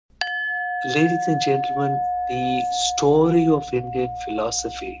Ladies and gentlemen, the story of Indian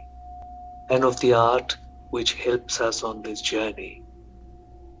philosophy and of the art which helps us on this journey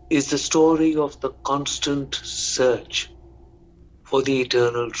is the story of the constant search for the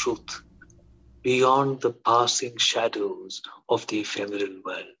eternal truth beyond the passing shadows of the ephemeral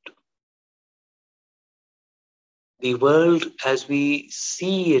world. The world as we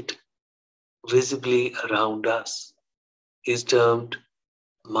see it visibly around us is termed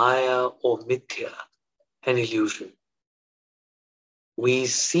Maya or Mithya, an illusion. We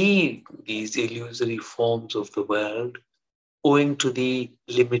see these illusory forms of the world owing to the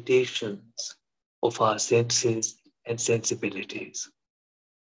limitations of our senses and sensibilities.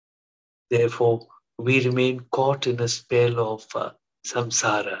 Therefore, we remain caught in a spell of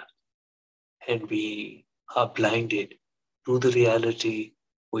samsara and we are blinded to the reality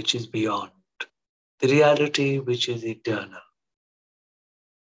which is beyond, the reality which is eternal.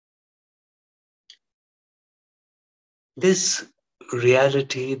 This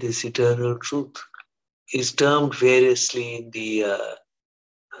reality, this eternal truth, is termed variously in the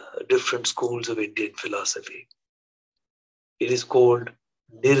different schools of Indian philosophy. It is called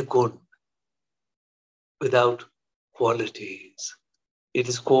nirgun, without qualities. It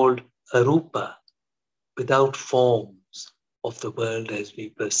is called arupa, without forms of the world as we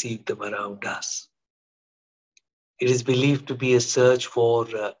perceive them around us. It is believed to be a search for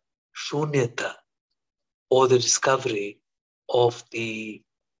shunyata, or the discovery of the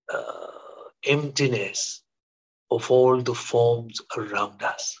emptiness of all the forms around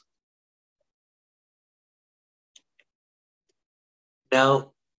us.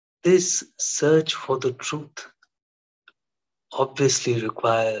 Now, this search for the truth obviously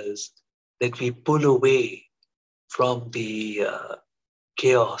requires that we pull away from the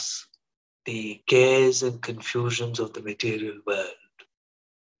chaos, the cares and confusions of the material world,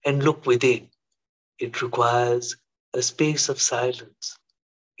 and look within. It requires a space of silence.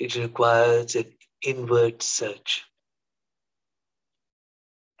 It requires an inward search.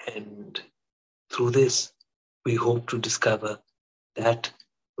 And through this, we hope to discover that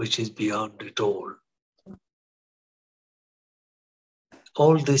which is beyond it all.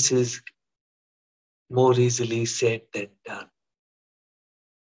 All this is more easily said than done.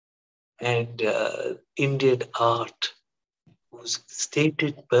 And Indian art, whose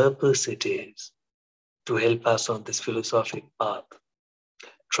stated purpose it is to help us on this philosophic path,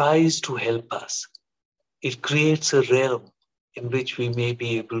 tries to help us. It creates a realm in which we may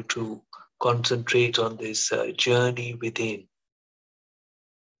be able to concentrate on this journey within.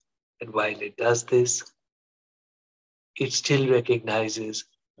 And while it does this, it still recognizes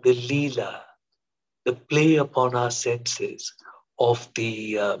the leela, the play upon our senses of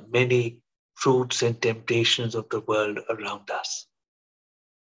the many fruits and temptations of the world around us.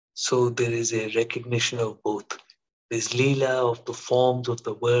 So there is a recognition of both this leela of the forms of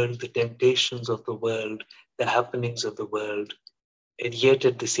the world, the temptations of the world, the happenings of the world, and yet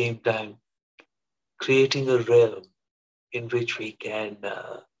at the same time creating a realm in which we can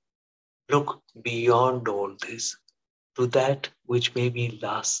look beyond all this to that which may be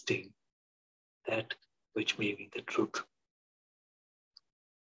lasting, that which may be the truth.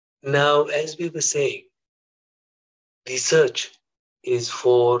 Now, as we were saying, the search is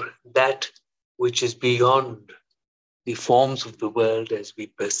for that which is beyond the forms of the world as we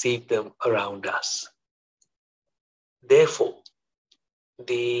perceive them around us. Therefore,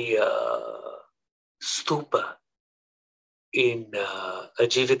 the stupa in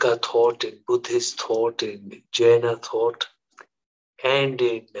Ajivika thought, in Buddhist thought, in Jaina thought, and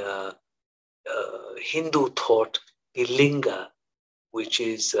in Hindu thought, the linga, which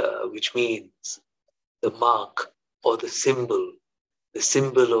means the mark or the symbol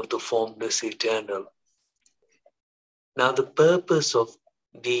of the formless eternal. Now, the purpose of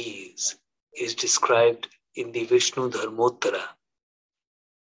these is described in the Vishnu Dharmottara,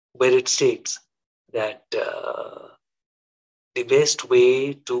 where it states that the best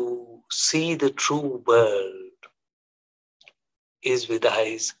way to see the true world is with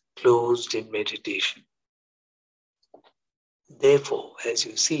eyes closed in meditation. Therefore, as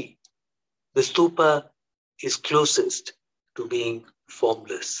you see, the stupa is closest to being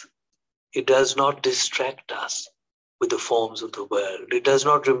formless. It does not distract us with the forms of the world. It does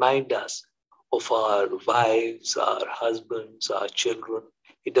not remind us of our wives, our husbands, our children.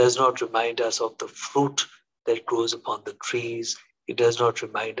 It does not remind us of the fruit that grows upon the trees. It does not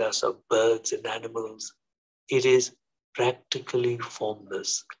remind us of birds and animals. It is practically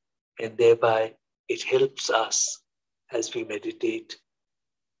formless, and thereby it helps us as we meditate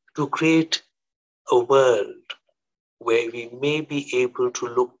to create a world where we may be able to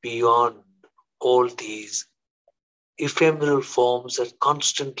look beyond all these ephemeral forms that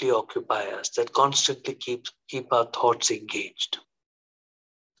constantly occupy us, that constantly keep our thoughts engaged.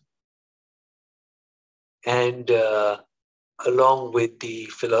 And along with the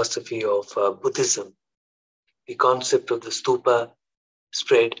philosophy of Buddhism, the concept of the stupa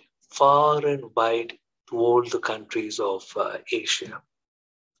spread far and wide to all the countries of Asia.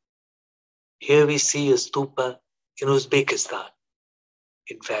 Here we see a stupa in Uzbekistan.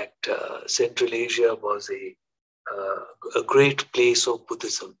 In fact, Central Asia was a great place of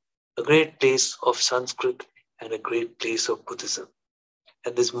Buddhism, a great place of Sanskrit, and a great place of Buddhism.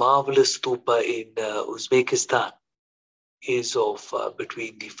 And this marvelous stupa in Uzbekistan is of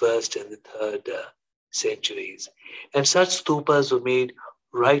between the 1st and the 3rd centuries. And such stupas were made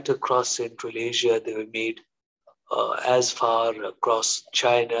right across Central Asia. They were made as far across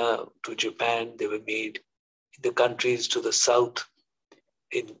China to Japan. They were made in the countries to the south,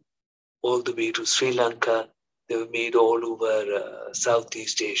 in all the way to Sri Lanka. They were made all over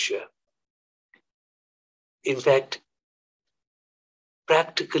Southeast Asia. In fact,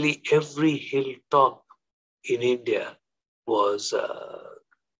 practically every hilltop in India was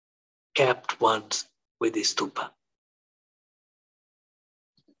capped once with a stupa.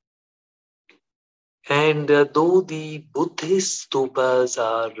 And though the Buddhist stupas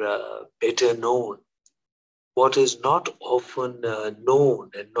are better known, what is not often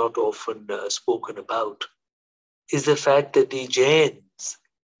known and not often spoken about is the fact that the Jains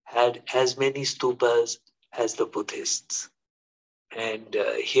had as many stupas as the Buddhists. And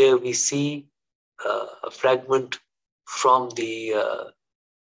here we see a fragment from the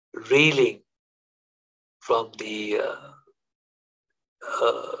railing from the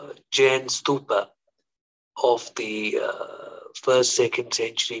Jain stupa of the 1st, 2nd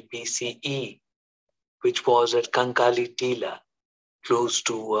century BCE, which was at Kankali Tila, close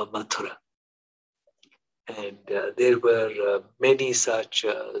to Mathura. And there were many such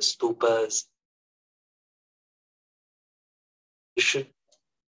stupas,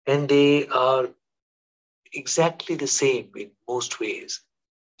 and they are exactly the same in most ways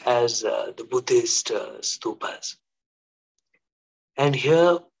as the Buddhist stupas. And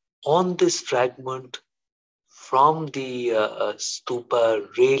here on this fragment from the stupa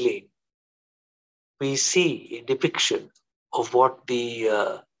railing, we see a depiction of what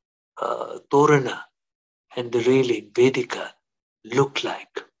the Torana and the railing, Vedika, look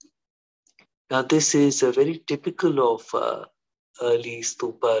like. Now, this is very typical of early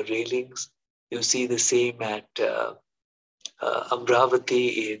stupa railings. You see the same at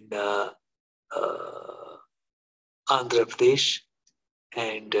Amravati in Andhra Pradesh,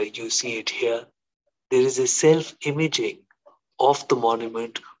 and you see it here. There is a self-imaging of the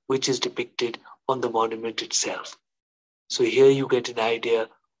monument which is depicted on the monument itself. So here you get an idea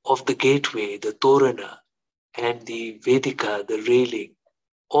of the gateway, the Torana, and the Vedika, the railing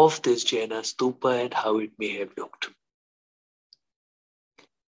of this Jaina stupa and how it may have looked.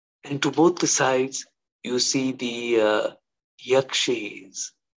 And to both the sides, you see the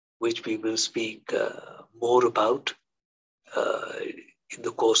yakshis, which we will speak more about in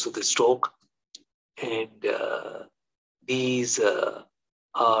the course of this talk. And these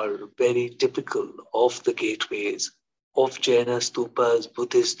are very typical of the gateways of Jaina stupas,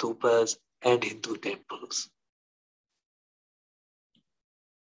 Buddhist stupas, and Hindu temples.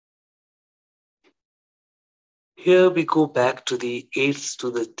 Here we go back to the 8th to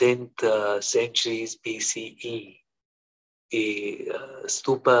the 10th centuries BCE, a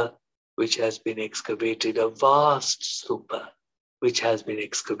stupa which has been excavated, a vast stupa which has been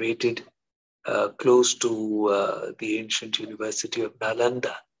excavated close to the ancient University of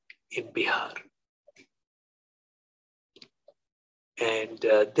Nalanda in Bihar. And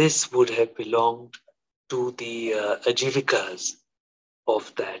this would have belonged to the Ajivikas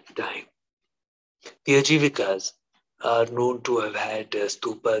of that time. The Ajivikas are known to have had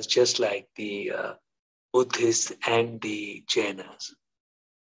stupas just like the Buddhists and the Jainas.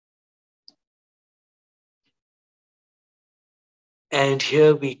 And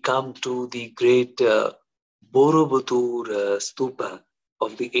here we come to the great Borobudur stupa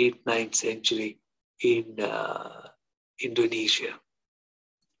of the 8th, 9th century in Indonesia.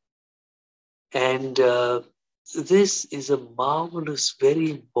 And this is a marvelous,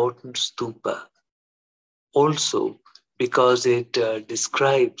 very important stupa also because it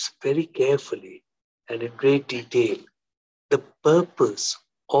describes very carefully and in great detail the purpose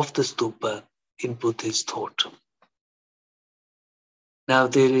of the stupa in Buddhist thought. Now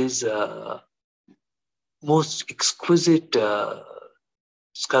there is a most exquisite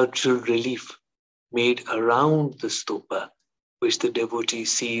sculptural relief made around the stupa, which the devotee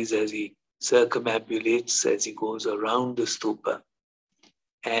sees as he circumambulates as he goes around the stupa.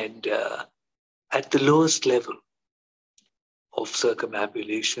 And at the lowest level of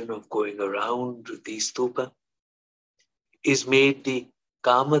circumambulation, of going around the stupa, is made the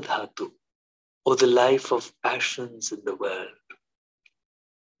kamadhatu, or the life of passions in the world.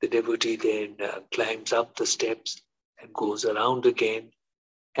 The devotee then climbs up the steps and goes around again.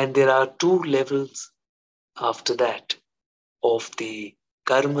 And there are two levels after that of the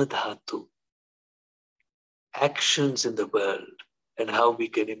karma dhatu, actions in the world, and how we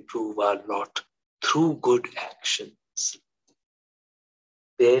can improve our lot through good actions.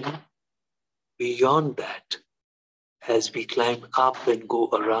 Then, beyond that, as we climb up and go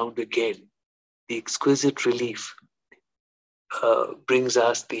around again, the exquisite relief brings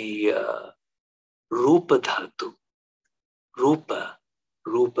us the rupa dhatu.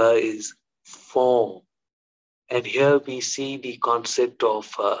 Rupa is form. And here we see the concept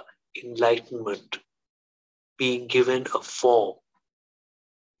of enlightenment being given a form.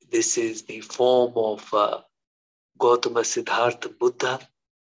 This is the form of Gautama Siddhartha Buddha.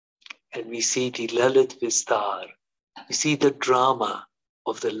 And we see the Lalit Vistar. We see the drama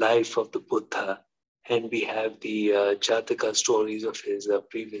of the life of the Buddha. And we have the Jataka stories of his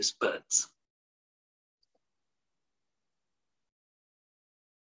previous births.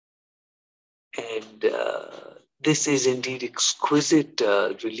 And this is indeed exquisite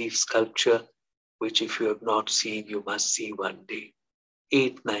relief sculpture, which if you have not seen, you must see one day,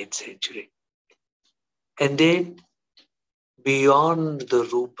 8th, 9th century. And then beyond the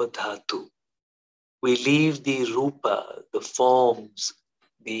Rupa Dhatu, we leave the Rupa, the forms,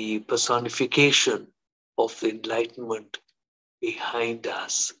 the personification of the enlightenment behind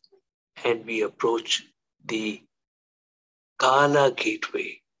us, and we approach the Kala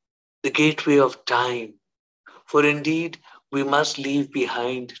gateway, the gateway of time. For indeed, we must leave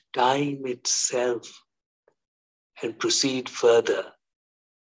behind time itself and proceed further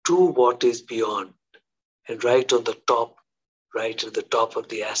to what is beyond. And right on the top, right at the top of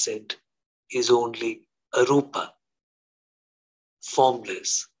the ascent, is only a rupa,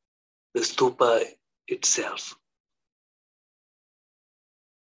 formless, the stupa itself.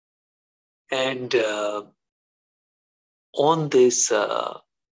 And on this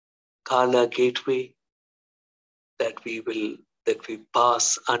Kala gateway that we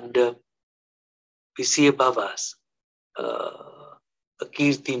pass under, we see above us a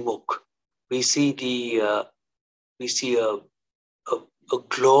kirti mukh. We see a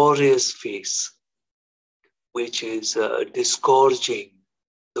glorious face, which is disgorging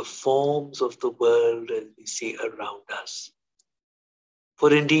the forms of the world as we see around us.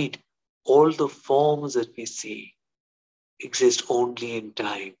 For indeed, all the forms that we see exist only in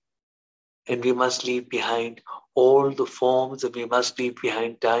time. And we must leave behind all the forms, and we must leave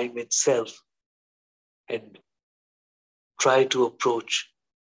behind time itself and try to approach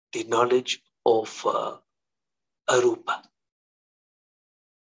the knowledge of Arupa,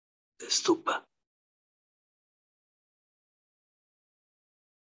 the stupa.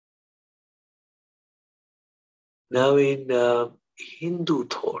 Now in Hindu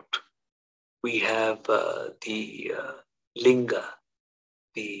thought, we have the linga,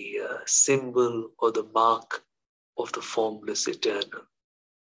 the symbol or the mark of the formless eternal.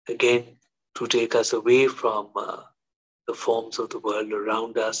 Again, to take us away from the forms of the world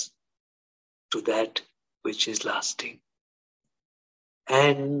around us to that which is lasting.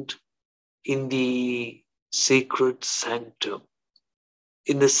 And in the sacred sanctum,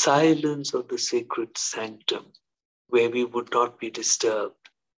 in the silence of the sacred sanctum, where we would not be disturbed,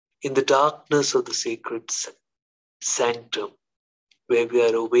 in the darkness of the sacred sanctum, where we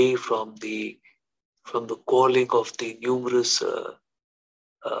are away from the calling of the numerous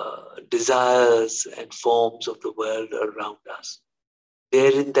desires and forms of the world around us.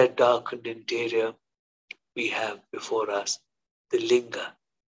 There in that darkened interior, we have before us the linga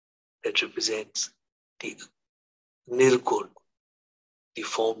that represents the nirgun, the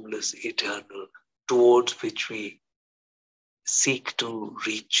formless eternal, towards which we seek to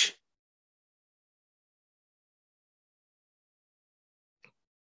reach.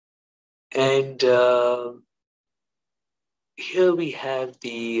 And here we have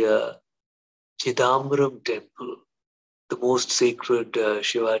the Chidambaram temple, the most sacred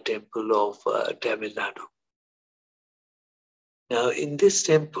Shiva temple of Tamil Nadu. Now, in this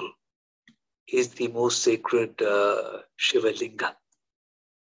temple is the most sacred Shiva Linga.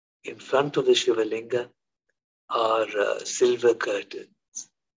 In front of the Shiva Linga are silver curtains.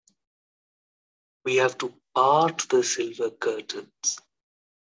 We have to part the silver curtains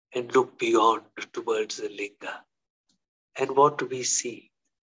and look beyond towards the Linga. And what do we see?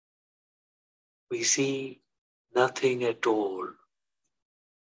 we see nothing at all,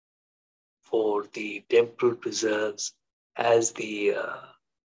 for the temple preserves as the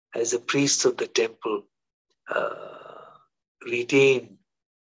priests of the temple retain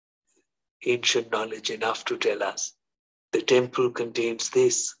ancient knowledge enough to tell us the temple contains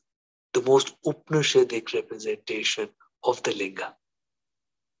this, the most Upanishadic representation of the linga.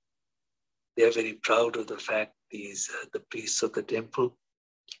 They are very proud of the fact, the priests of the temple,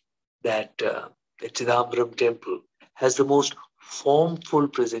 that the Chidambaram temple has the most formful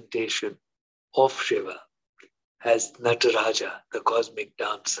presentation of Shiva as Nataraja, the cosmic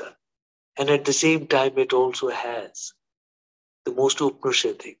dancer. And at the same time, it also has the most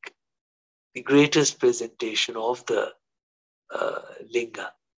Upanishadic, the greatest presentation of the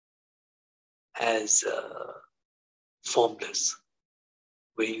linga as formless,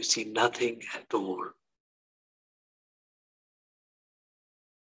 where you see nothing at all.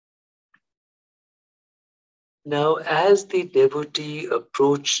 Now, as the devotee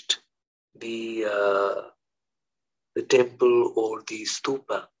approached the temple or the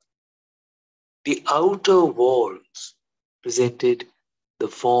stupa, the outer walls presented the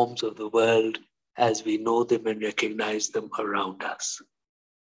forms of the world as we know them and recognize them around us.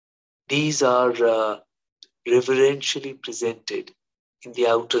 These are reverentially presented in the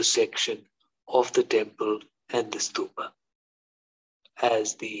outer section of the temple and the stupa.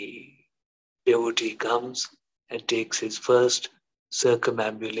 As the devotee comes and takes his first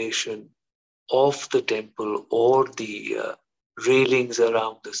circumambulation of the temple or the railings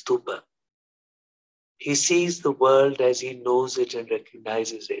around the stupa, he sees the world as he knows it and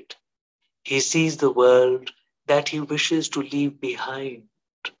recognizes it. He sees the world that he wishes to leave behind,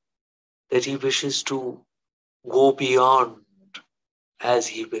 that he wishes to go beyond as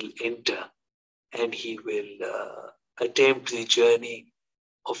he will enter and he will attempt the journey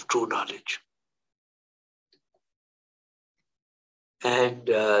of true knowledge. And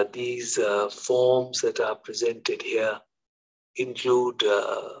these forms that are presented here include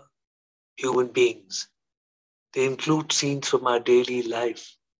human beings. They include scenes from our daily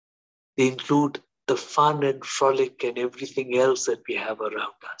life. They include the fun and frolic and everything else that we have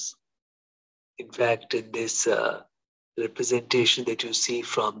around us. In fact, in this representation that you see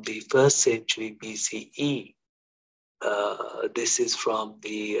from the 1st century BCE, this is from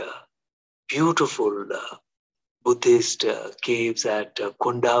the beautiful Buddhist caves at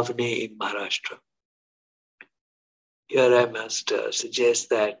Kundavane in Maharashtra. Here I must suggest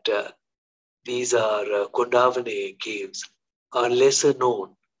that these are Kundavane caves, are lesser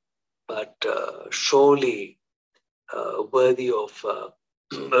known, but surely worthy of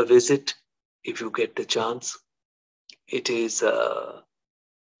a visit if you get the chance. It is on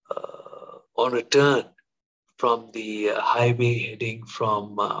a turn from the highway heading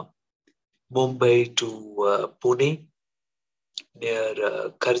from Mumbai to Pune, near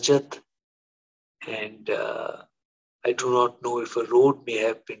Karjat, and I do not know if a road may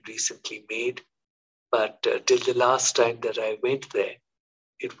have been recently made, but till the last time that I went there,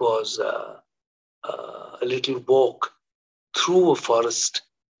 it was a little walk through a forest,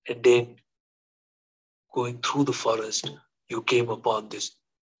 and then going through the forest, you came upon this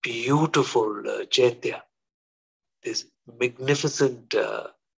beautiful Chaitya, this magnificent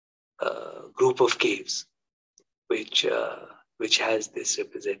group of caves, which has this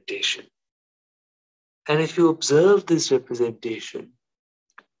representation. And if you observe this representation,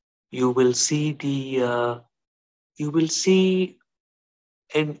 you will see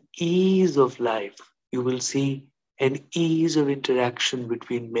an ease of life. You will see an ease of interaction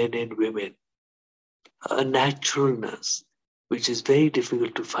between men and women, a naturalness which is very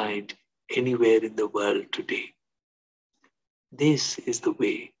difficult to find anywhere in the world today. This is the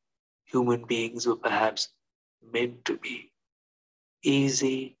way human beings were perhaps meant to be: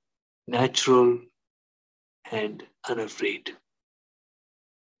 easy, natural, and unafraid.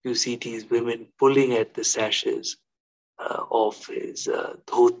 You see these women pulling at the sashes of his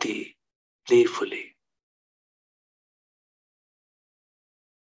dhoti playfully.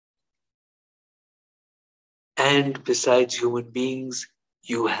 And besides human beings,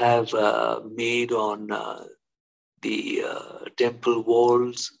 you have made on the temple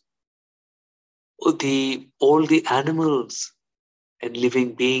walls all the animals and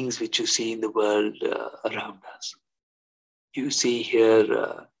living beings which you see in the world around us. You see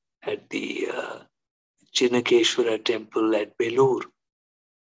here at the Chinnakeshwara temple at Belur,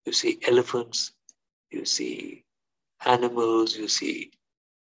 you see elephants, you see animals, you see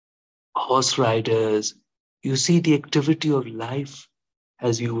horse riders, you see the activity of life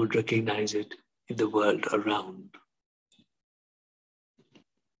as you would recognize it in the world around.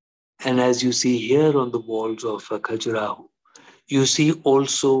 And as you see here on the walls of Khajuraho, you see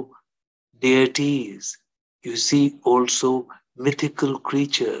also deities, you see also mythical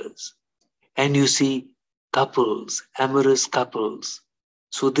creatures, and you see couples, amorous couples.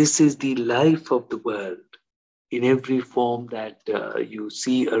 So this is the life of the world in every form that you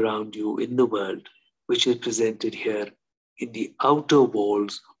see around you in the world, which is presented here in the outer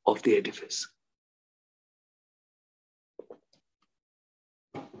walls of the edifice.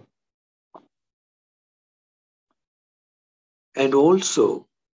 And also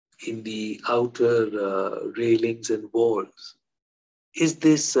in the outer railings and walls is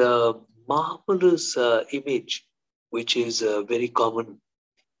this marvelous image, which is very common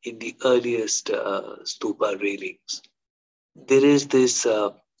in the earliest stupa railings. There is this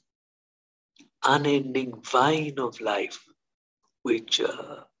unending vine of life which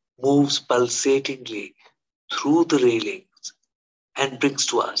moves pulsatingly through the railings and brings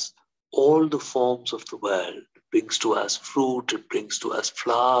to us all the forms of the world. It brings to us fruit, it brings to us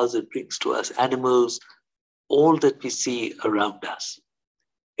flowers, it brings to us animals, all that we see around us.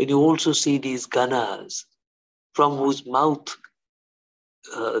 And you also see these ganas from whose mouth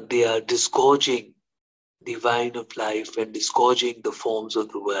they are disgorging the vine of life and disgorging the forms of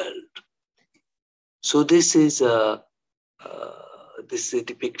the world. So this is a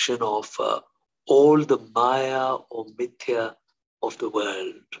depiction of all the Maya or Mithya of the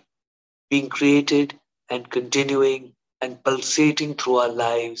world being created and continuing and pulsating through our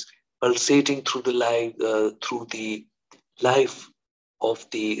lives, pulsating through the life of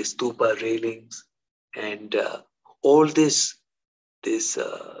the stupa railings, and all this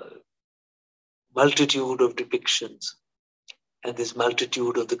multitude of depictions and this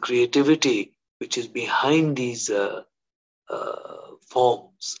multitude of the creativity which is behind these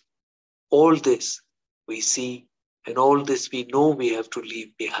forms. All this we see, and all this we know we have to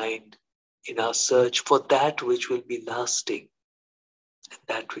leave behind in our search for that which will be lasting and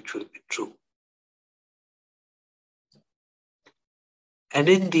that which will be true. And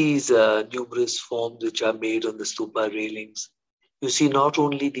in these numerous forms which are made on the stupa railings, you see not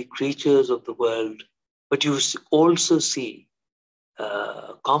only the creatures of the world, but you also see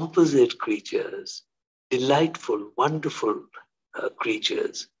composite creatures, delightful, wonderful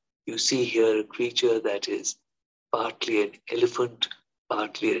creatures. You see here a creature that is partly an elephant,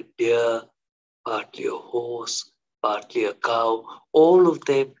 partly a deer, partly a horse, partly a cow, all of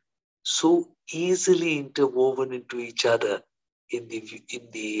them so easily interwoven into each other in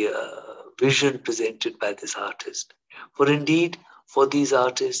the vision presented by this artist. For indeed, for these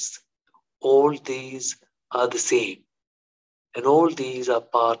artists, all these are the same. And all these are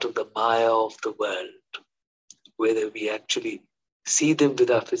part of the Maya of the world, whether we actually see them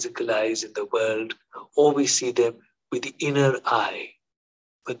with our physical eyes in the world or we see them with the inner eye.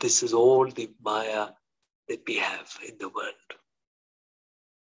 But this is all the Maya that we have in the world.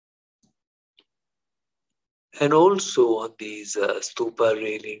 And also on these stupa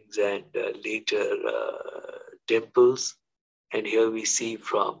railings and later temples, and here we see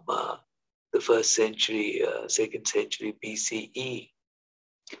from the 1st century, 2nd century BCE,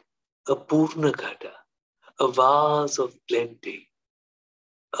 a Purna Ghata, a vase of plenty,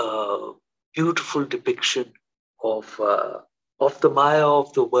 a beautiful depiction of the Maya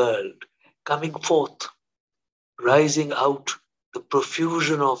of the world coming forth, rising out, the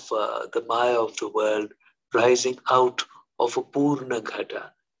profusion of the Maya of the world rising out of a Purna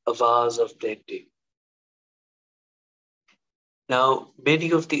Ghata, a vase of plenty. Now,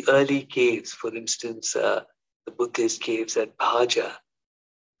 many of the early caves, for instance, the Buddhist caves at Bhaja,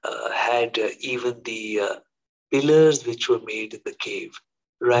 had even the pillars which were made in the cave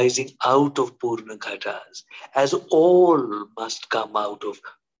rising out of Purna Ghatas, as all must come out of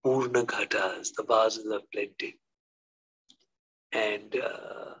Purna Ghatas, the vases of plenty. And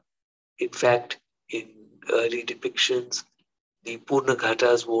in fact, in early depictions, the Purna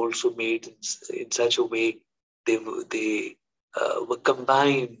Ghatas were also made in such a way they were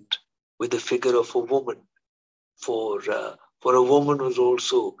combined with the figure of a woman. For a woman was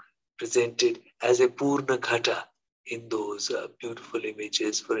also presented as a Purna Ghata in those beautiful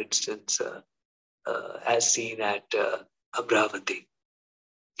images, for instance, as seen at Amravati.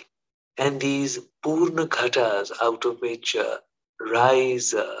 And these Purna Ghatas out of which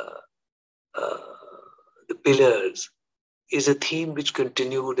rise the pillars is a theme which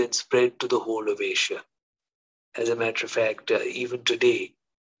continued and spread to the whole of Asia. As a matter of fact, even today,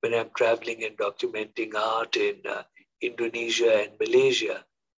 when I'm traveling and documenting art in Indonesia and Malaysia,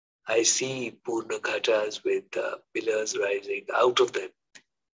 I see Purna Ghatas with pillars rising out of them,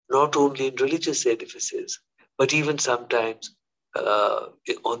 not only in religious edifices, but even sometimes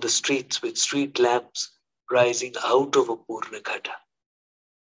on the streets with street lamps rising out of a Purnagata.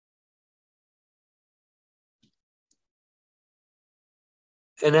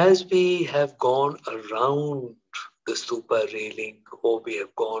 And as we have gone around the stupa railing, or we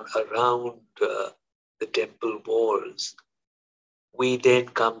have gone around the temple walls, we then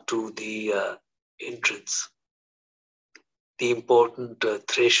come to the entrance, the important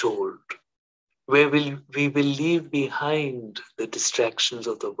threshold, where we will leave behind the distractions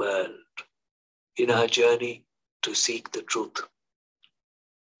of the world in our journey to seek the truth.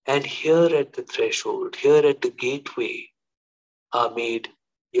 And here at the threshold, here at the gateway, are made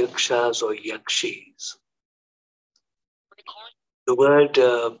yakshas or yakshis. The word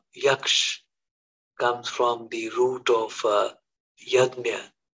yaksh comes from the root of yajna,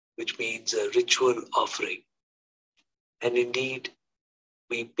 which means a ritual offering. And indeed,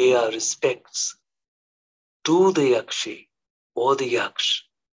 we pay our respects to the yakshi or the yaksh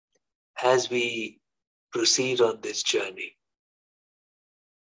as we proceed on this journey.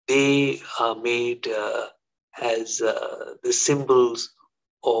 They are made as the symbols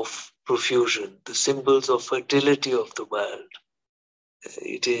of profusion, the symbols of fertility of the world.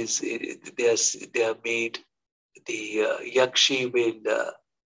 They are made, the yakshi will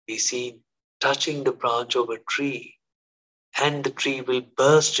be seen touching the branch of a tree, and the tree will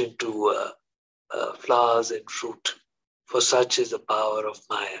burst into flowers and fruit, for such is the power of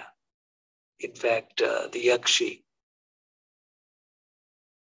Maya. In fact, the yakshi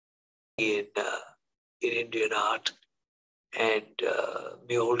in Indian art and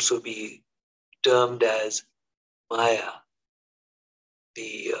may also be termed as Maya,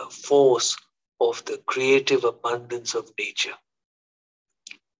 the force of the creative abundance of nature.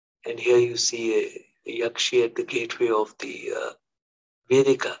 And here you see a yakshi at the gateway of the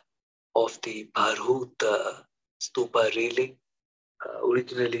Vedika of the Bharhut stupa railing,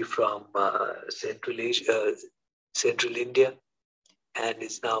 originally from Central India, and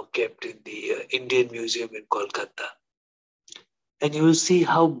is now kept in the Indian Museum in Kolkata. And you will see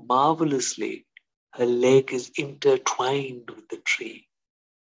how marvelously her leg is intertwined with the tree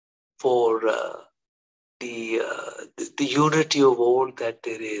for the unity of all that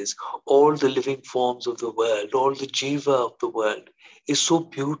there is, all the living forms of the world, all the jiva of the world is so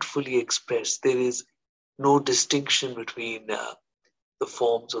beautifully expressed. There is no distinction between the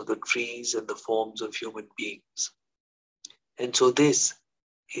forms of the trees and the forms of human beings. And so this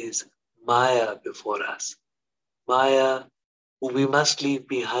is Maya before us. Maya, who we must leave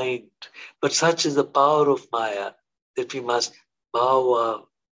behind. But such is the power of Maya that we must bow our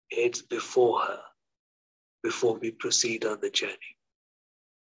heads before her before we proceed on the journey.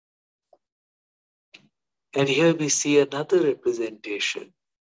 And here we see another representation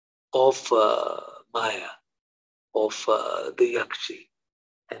of Maya, of the Yakshi.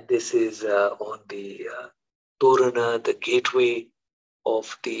 And this is on the Torana, the gateway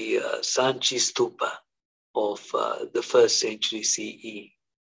of the Sanchi Stupa of the 1st century CE.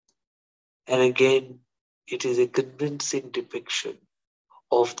 And again, it is a convincing depiction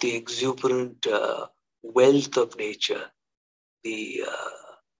of the exuberant wealth of nature, the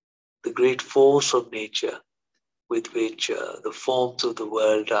great force of nature with which the forms of the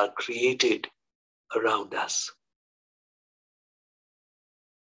world are created around us.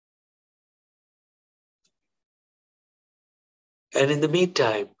 And in the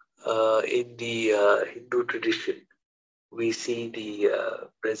meantime, in the Hindu tradition, we see the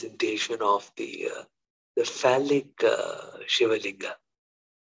presentation of the phallic Shivalinga,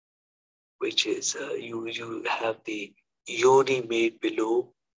 which is you have the yoni made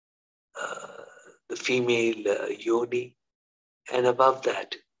below, the female yoni, and above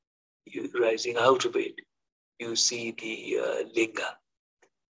that, rising out of it, you see the linga.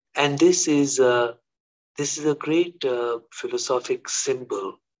 And this is a great philosophic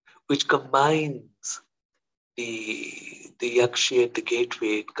symbol which combines the yakshi at the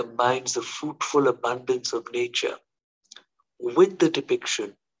gateway. It combines the fruitful abundance of nature with the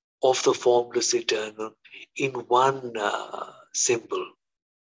depiction of the formless eternal in one symbol.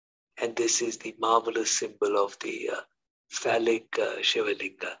 And this is the marvelous symbol of the phallic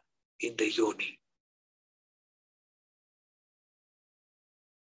Shivalinga in the yoni.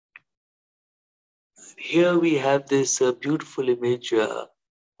 Here we have this beautiful image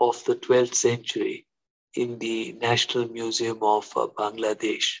of the 12th century in the National Museum of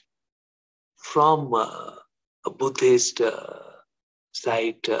Bangladesh from a Buddhist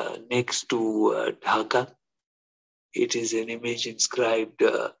site next to Dhaka. It is an image inscribed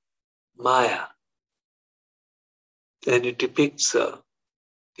Maya, and it depicts the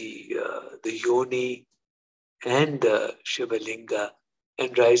yoni and the Shiva Linga,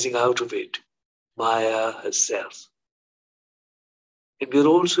 and rising out of it, Maya herself. And we're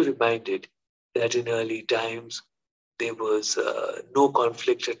also reminded that in early times there was no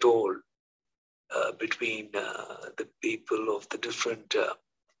conflict at all between the people of the different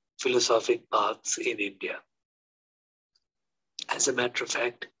philosophic paths in India. As a matter of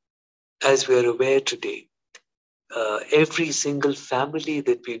fact, as we are aware today, every single family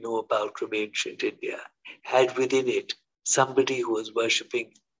that we know about from ancient India had within it somebody who was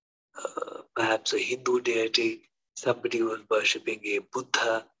worshipping perhaps a Hindu deity, somebody who was worshipping a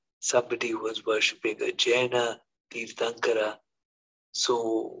Buddha, somebody who was worshipping a Jaina, Tirthankara.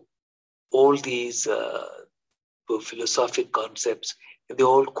 So all these were philosophic concepts, and they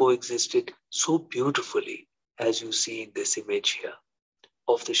all coexisted so beautifully, as you see in this image here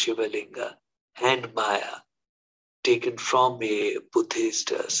of the Shiva Linga and Maya, taken from a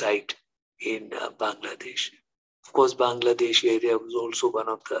Buddhist site in Bangladesh. Of course, Bangladesh area was also one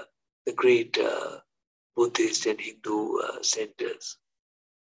of the great Buddhist and Hindu centers.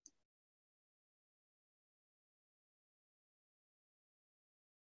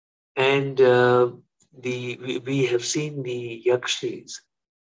 And we have seen the yakshis.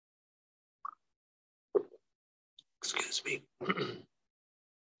 Excuse me.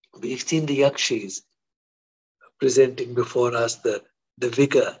 We've seen the yakshis presenting before us the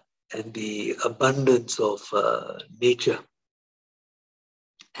vigor and the abundance of nature.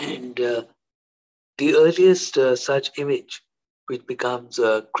 And the earliest such image, which becomes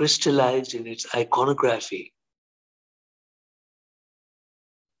crystallized in its iconography,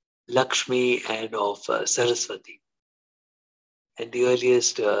 Lakshmi and of Saraswati. And the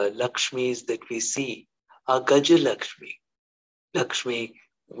earliest Lakshmis that we see are Gaja Lakshmi, Lakshmi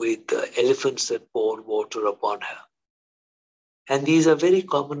with elephants that pour water upon her. And these are very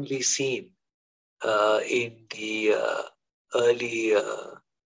commonly seen in the early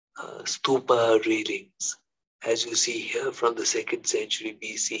stupa railings, as you see here from the 2nd century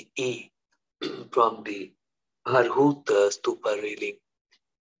BCE, from the Bharhut stupa railing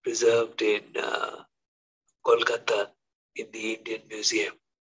preserved in Kolkata in the Indian Museum.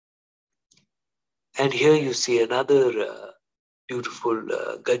 And here you see another beautiful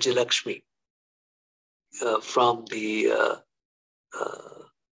Gajalakshmi from the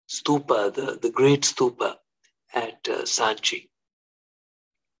stupa, the great stupa at Sanchi.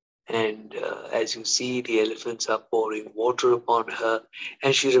 And as you see, the elephants are pouring water upon her,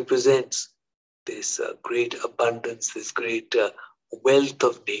 and she represents this great abundance, this great wealth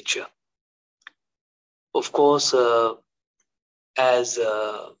of nature. Of course, as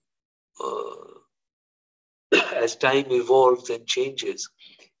time evolves and changes,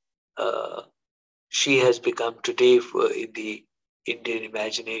 she has become today in the Indian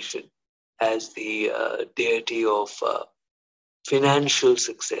imagination as the deity of financial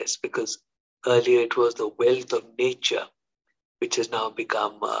success, because earlier it was the wealth of nature, which has now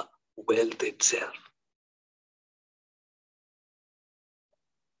become wealth itself.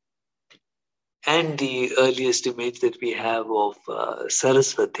 And the earliest image that we have of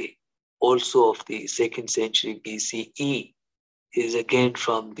Saraswati, also of the 2nd century BCE, is again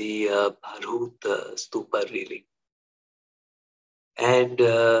from the Bharhut stupa railing. And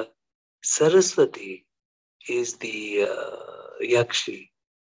Saraswati is the yakshi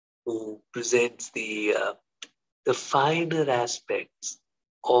who presents the finer aspects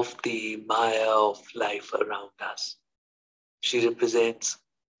of the Maya of life around us. She represents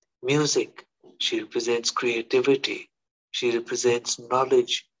music, she represents creativity, she represents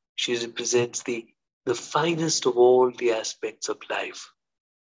knowledge, she represents the finest of all the aspects of life.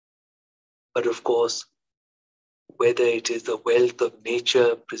 But of course, whether it is the wealth of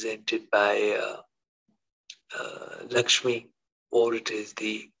nature presented by Lakshmi, or it is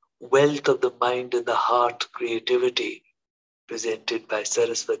the wealth of the mind and the heart, creativity presented by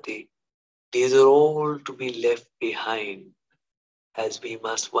Saraswati, these are all to be left behind as we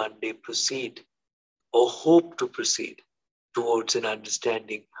must one day proceed or hope to proceed towards an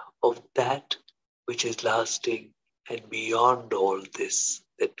understanding of that which is lasting and beyond all this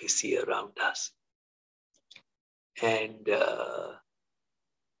that we see around us. And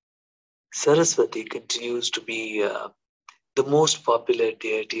Saraswati continues to be the most popular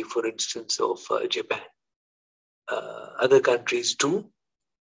deity, for instance, of Japan. Other countries too.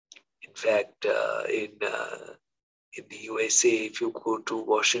 In fact, in the USA, if you go to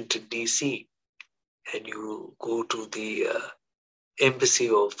Washington, D.C., and you go to the embassy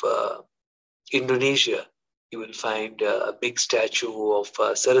of Indonesia, you will find a big statue of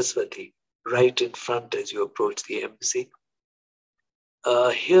Saraswati right in front as you approach the embassy.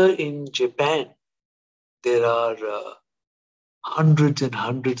 Here in Japan, there are hundreds and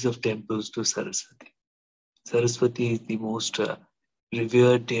hundreds of temples to Saraswati. Saraswati is the most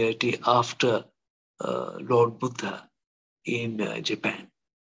revered deity after Lord Buddha in Japan.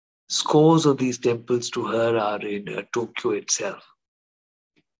 Scores of these temples to her are in Tokyo itself.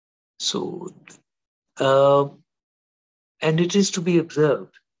 So, and it is to be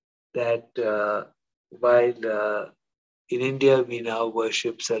observed that while in India we now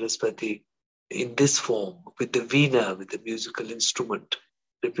worship Saraswati in this form, with the veena, with the musical instrument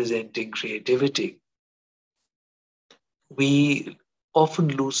representing creativity, we often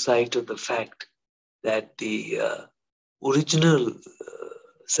lose sight of the fact that the original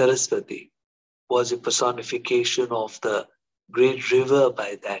Saraswati was a personification of the great river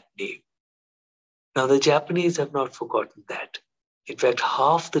by that name. Now, the Japanese have not forgotten that. In fact,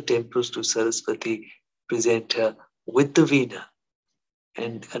 half the temples to Saraswati present her with the veena,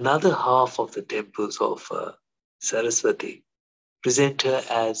 and another half of the temples of Saraswati present her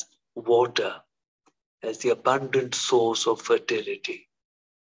as water, as the abundant source of fertility.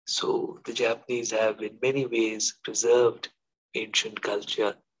 So the Japanese have in many ways preserved ancient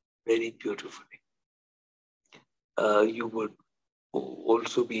culture very beautifully. You would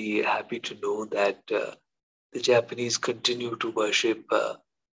also be happy to know that the Japanese continue to worship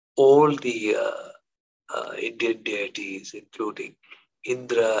all the Indian deities, including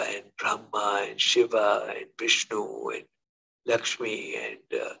Indra and Brahma and Shiva and Vishnu and Lakshmi and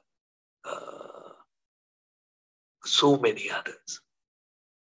so many others.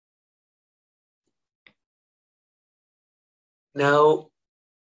 Now,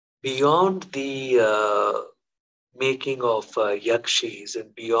 beyond the making of yakshis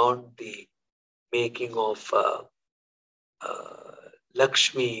and beyond the making of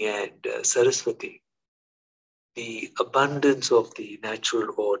Lakshmi and Saraswati, the abundance of the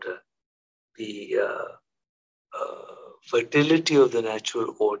natural order, the fertility of the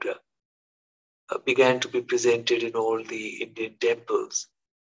natural order began to be presented in all the Indian temples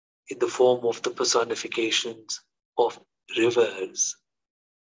in the form of the personifications of rivers.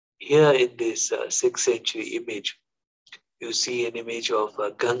 Here in this 6th century image, you see an image of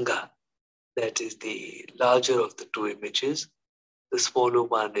Ganga. That is the larger of the two images. The smaller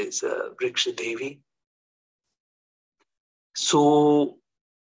one is Vriksha Devi. So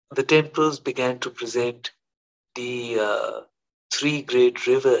the temples began to present the three great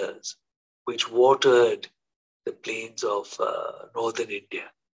rivers which watered the plains of northern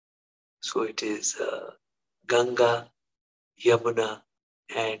India. So it is Ganga, Yamuna,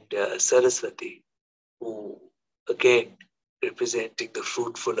 and Saraswati, who again representing the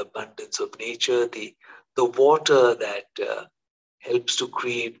fruitful abundance of nature, the water that helps to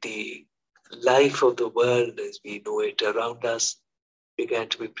create the life of the world as we know it around us, began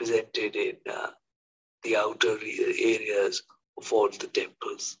to be presented in the outer areas of all the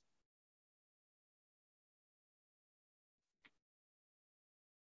temples.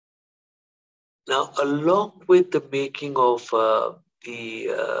 Now, along with the making of the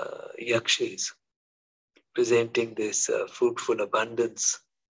yakshis, presenting this fruitful abundance,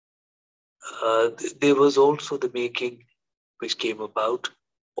 there was also the making which came about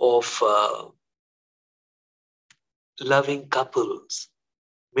of loving couples,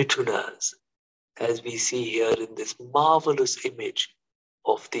 mithunas, as we see here in this marvelous image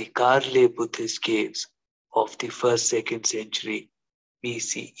of the Karle Buddhist caves of the 1st, 2nd century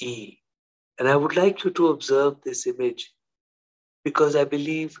BCE. And I would like you to observe this image because I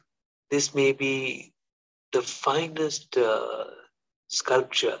believe this may be the finest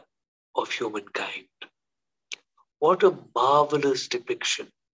sculpture of humankind. What a marvelous depiction.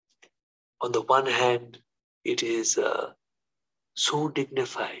 On the one hand, it is so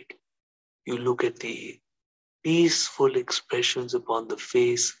dignified. You look at the peaceful expressions upon the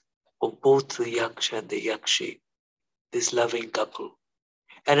face of both the yaksha and the yakshi, this loving couple.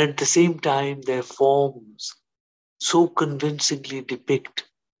 And at the same time, their forms so convincingly depict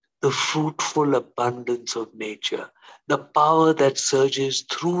the fruitful abundance of nature, the power that surges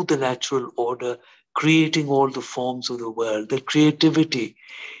through the natural order, creating all the forms of the world. The creativity,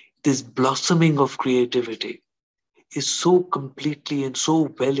 this blossoming of creativity, is so completely and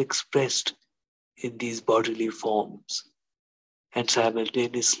so well expressed in these bodily forms. And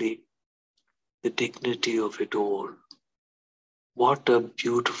simultaneously, the dignity of it all. What a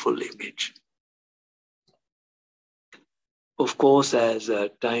beautiful image. Of course, as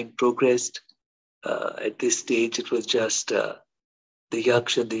time progressed, at this stage, it was just the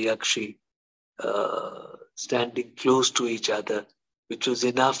yaksh and the yakshi standing close to each other, which was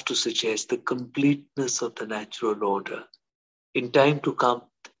enough to suggest the completeness of the natural order. In time to come,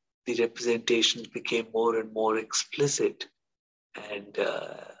 the representations became more and more explicit. And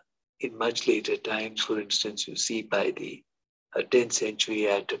in much later times, for instance, you see by the 10th century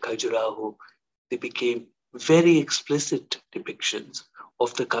at Khajuraho, they became very explicit depictions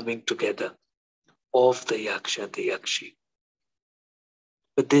of the coming together of the Yaksha and the Yakshi.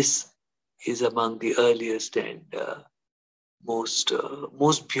 But this is among the earliest and most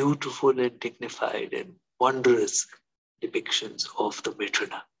beautiful and dignified and wondrous depictions of the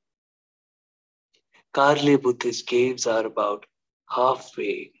Mitrana. Karle Buddhist caves are about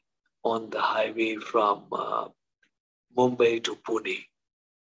halfway on the highway from Mumbai to Pune,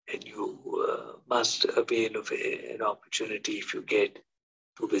 and you must avail of an opportunity if you get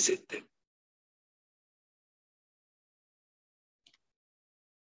to visit them.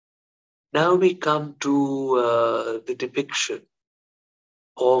 Now we come to the depiction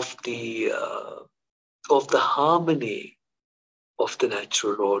of the harmony of the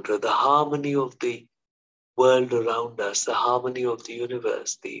natural order, the harmony of the world around us, the harmony of the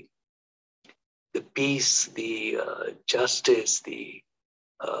universe, the peace, the justice, the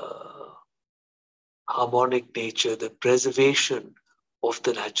harmonic nature, the preservation of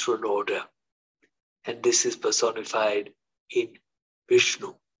the natural order. And this is personified in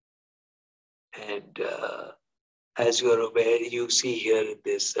Vishnu. And as you are aware, you see here in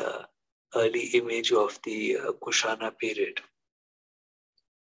this early image of the Kushana period.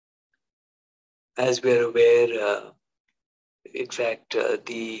 As we are aware, in fact,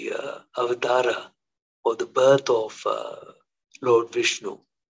 the avatara or the birth of Lord Vishnu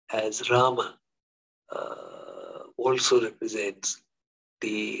as Rama also represents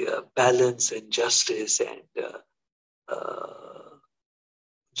the balance and justice and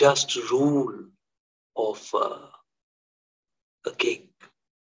just rule of a king.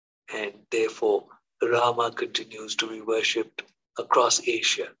 And therefore, Rama continues to be worshipped across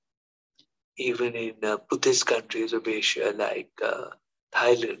Asia. Even in Buddhist countries of Asia like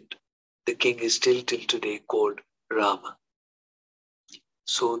Thailand, the king is still till today called Rama.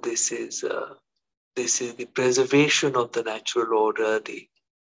 So this is the preservation of the natural order, the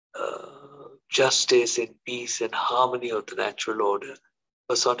justice and peace and harmony of the natural order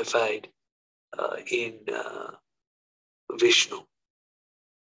personified in Vishnu.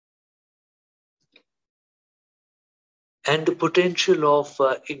 And the potential of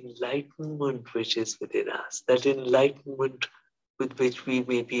enlightenment which is within us, that enlightenment with which we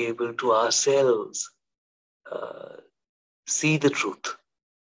may be able to ourselves see the truth,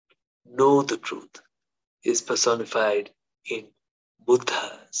 know the truth, is personified in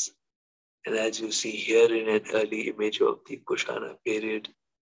Buddhas. And as you see here in an early image of the Kushana period,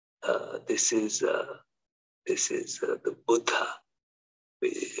 this is the Buddha,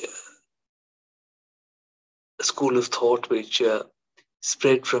 a school of thought which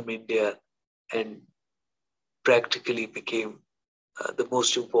spread from India and practically became the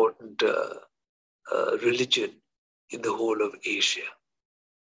most important religion in the whole of Asia.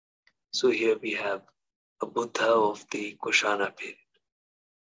 So here we have a Buddha of the Kushana period.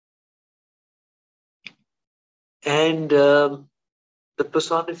 And the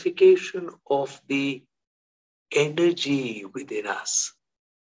personification of the energy within us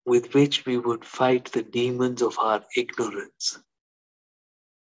with which we would fight the demons of our ignorance.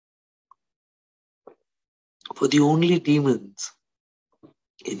 For the only demons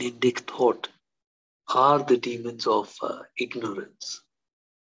in Indic thought are the demons of ignorance.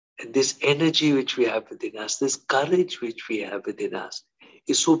 And this energy which we have within us, this courage which we have within us,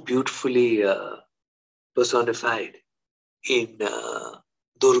 is so beautifully personified in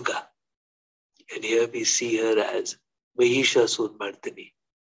Durga. And here we see her as Mahishasur-mardini,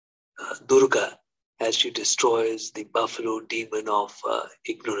 Durga, as she destroys the buffalo demon of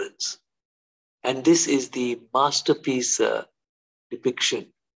ignorance. And this is the masterpiece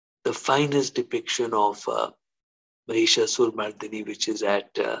depiction, the finest depiction of Mahishasur-mardini, which is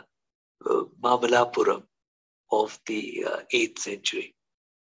at Mamalapuram of the 8th century.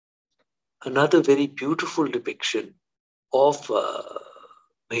 Another very beautiful depiction of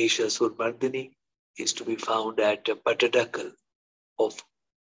Mahishasur-mardini is to be found at Pattadakal of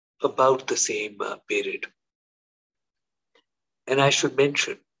about the same period. And I should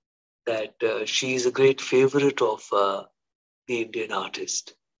mention that she is a great favorite of the Indian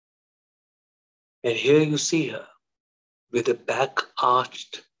artist. And here you see her with a back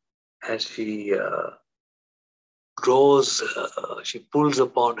arched as she draws, she pulls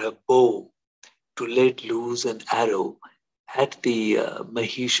upon her bow to let loose an arrow at the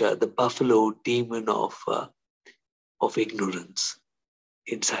Mahisha, the buffalo demon of ignorance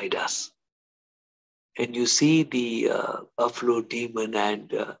inside us. And you see the buffalo demon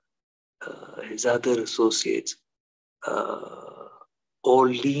and his other associates, all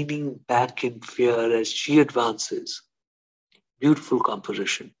leaning back in fear as she advances. Beautiful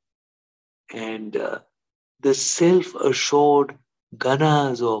composition. And the self-assured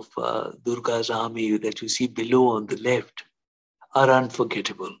ganas of Durga's army that you see below on the left are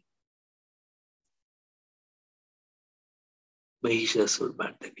unforgettable.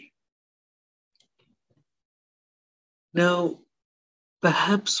 Mahishasura. Now,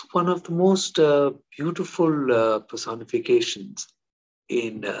 perhaps one of the most beautiful personifications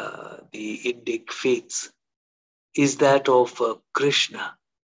in the Indic faiths is that of Krishna.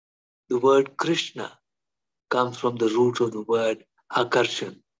 The word Krishna comes from the root of the word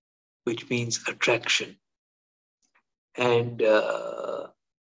akarshan, which means attraction. And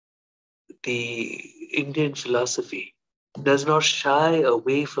the Indian philosophy does not shy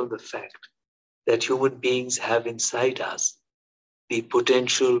away from the fact that human beings have inside us the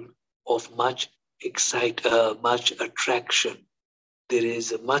potential of much attraction. There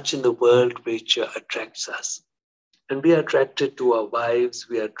is much in the world which attracts us. And we are attracted to our wives,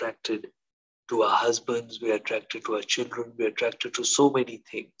 we are attracted to our husbands, we are attracted to our children, we are attracted to so many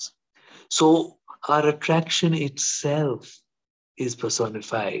things. So our attraction itself is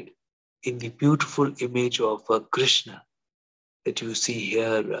personified in the beautiful image of Krishna that you see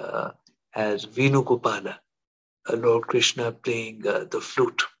here as Venugopala, Lord Krishna playing the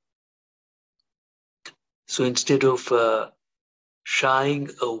flute. So instead of shying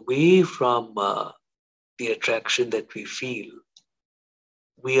away from the attraction that we feel,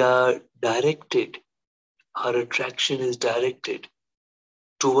 we are directed, our attraction is directed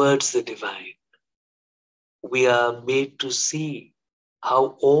towards the divine. We are made to see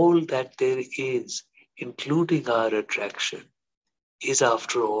how all that there is, including our attraction, is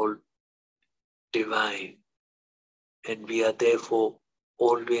after all divine. And we are therefore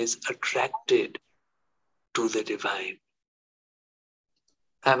always attracted to the divine.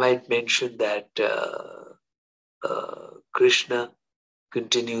 I might mention that Krishna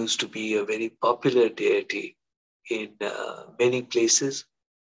continues to be a very popular deity in many places.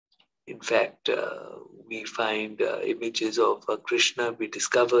 In fact, we find images of Krishna. We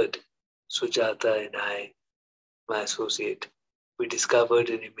discovered, Sujata and I, my associate, we discovered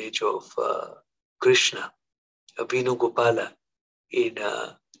an image of Krishna, Venugopala, in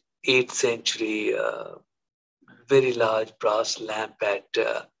 8th century, very large brass lamp at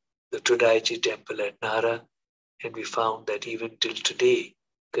the Todaiji temple at Nara. And we found that even till today,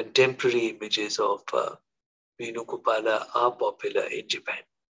 contemporary images of Venugopala are popular in Japan.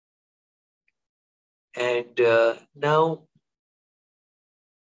 And now,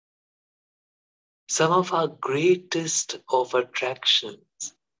 some of our greatest of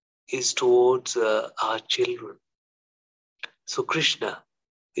attractions is towards our children. So Krishna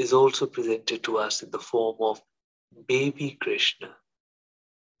is also presented to us in the form of baby Krishna,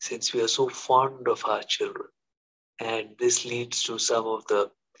 since we are so fond of our children. And this leads to some of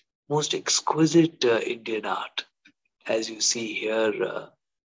the most exquisite Indian art, as you see here,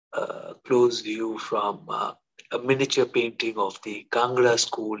 a close view from a miniature painting of the Kangra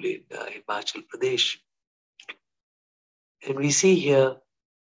school in Himachal Pradesh. And we see here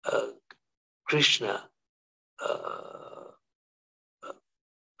Krishna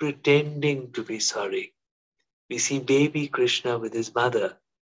pretending to be sorry. We see baby Krishna with his mother,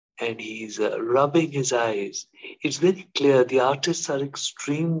 and he's rubbing his eyes. It's very clear, the artists are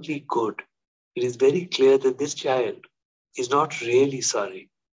extremely good. It is very clear that this child is not really sorry.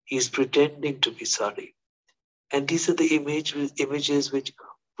 He's pretending to be sorry. And these are the images which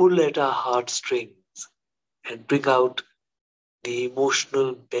pull at our heartstrings and bring out the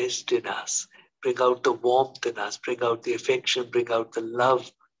emotional best in us, bring out the warmth in us, bring out the affection, bring out the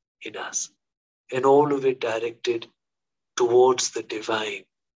love in us. And all of it directed towards the divine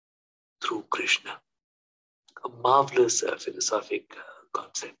through Krishna. A marvelous philosophic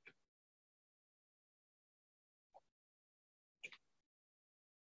concept.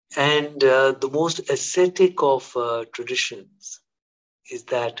 And the most ascetic of traditions is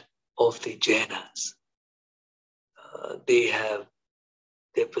that of the Jainas. They have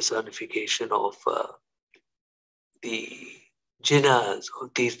their personification of the Jinas or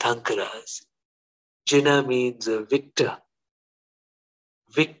Tirthankaras. Jina means victor.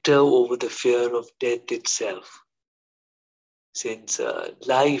 Victor over the fear of death itself. Since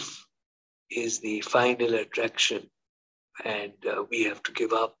life is the final attraction, and we have to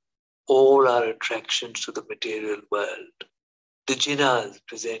give up all our attractions to the material world. The Jinas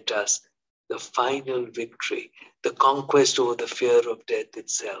present us the final victory, the conquest over the fear of death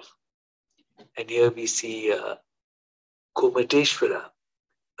itself. And here we see Komateshvara,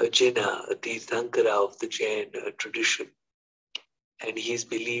 a Jina, a Tirthankara of the Jain tradition. And he is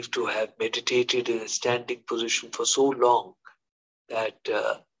believed to have meditated in a standing position for so long that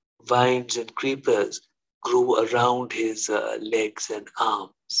vines and creepers grew around his legs and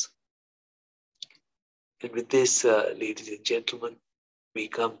arms. And with this, ladies and gentlemen, we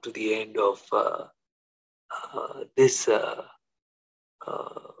come to the end of this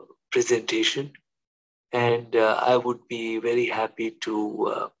presentation. And I would be very happy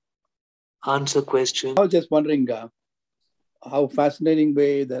to answer questions. I was just wondering how fascinating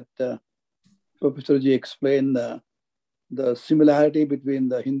way that Professor Ji explained the similarity between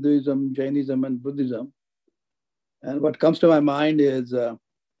the Hinduism, Jainism, and Buddhism. And what comes to my mind is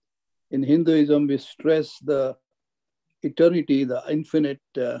in Hinduism, we stress the eternity, the infinite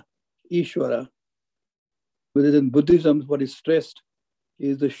Ishvara. Whereas in Buddhism, what is stressed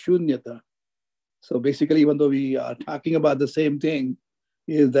is the shunyata. So basically, even though we are talking about the same thing,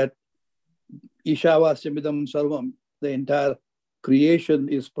 is that Ishava Simidam Sarvam, the entire creation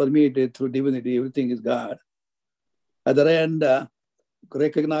is permeated through divinity, everything is God. At the end,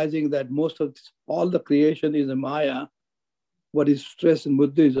 recognizing that all the creation is a Maya, what is stressed in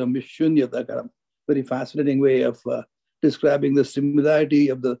Buddhism is shunyata, kind of very fascinating way of describing the similarity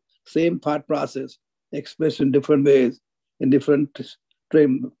of the same thought process expressed in different ways, in different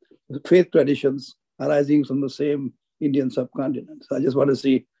faith traditions arising from the same Indian subcontinent. So I just want to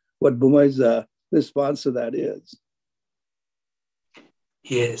see what Benoy's response to that is.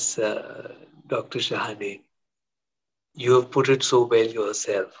 Yes, Dr. Shahani, you have put it so well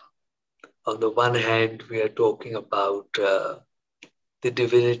yourself. On the one hand, we are talking about the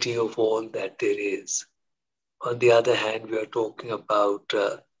divinity of all that there is. On the other hand, we are talking about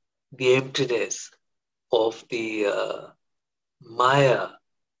the emptiness of the Maya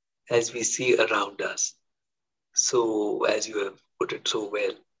as we see around us. So, as you have put it so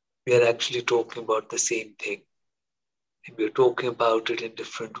well, we are actually talking about the same thing. And we're talking about it in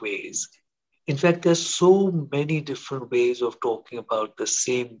different ways. In fact, there's so many different ways of talking about the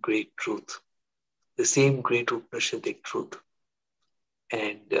same great truth, the same great Upanishadic truth.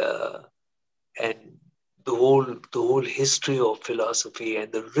 And the whole history of philosophy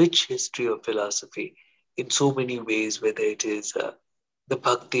and the rich history of philosophy in so many ways, whether it is the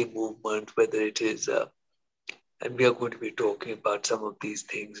Bhakti movement, whether it is, and we are going to be talking about some of these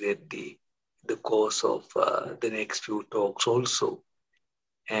things in the course of the next few talks also.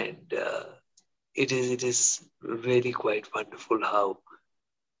 And it is really quite wonderful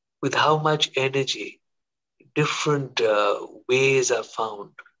with how much energy different ways are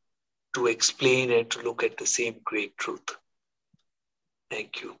found to explain and to look at the same great truth.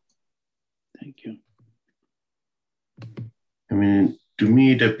 Thank you. Thank you. I mean, to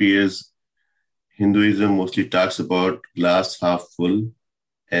me, it appears Hinduism mostly talks about glass half full,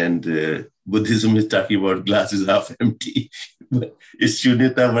 and Buddhism is talking about glass is half empty. It's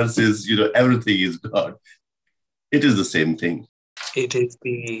Shunyata versus, everything is God. It is the same thing. It is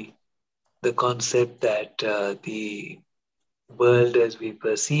the concept that the world as we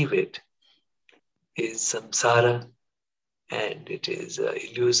perceive it is samsara, and it is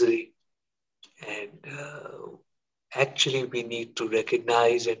illusory. And actually, we need to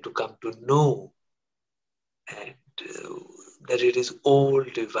recognize and to come to know and that it is all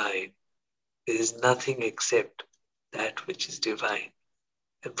divine. There is nothing except that which is divine.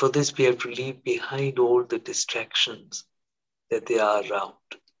 And for this, we have to leave behind all the distractions that there are around.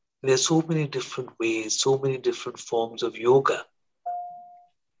 There are so many different ways, so many different forms of yoga.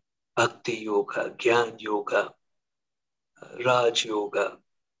 Bhakti yoga, Gyan yoga, Raj yoga,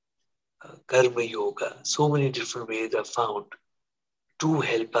 Karma yoga. So many different ways are found to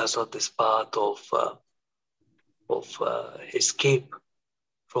help us on this path of escape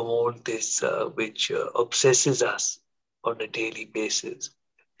from all this which obsesses us on a daily basis,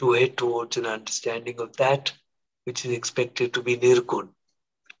 to head towards an understanding of that which is expected to be nirgun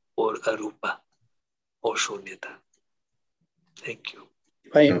or arupa or shunyata. Thank you.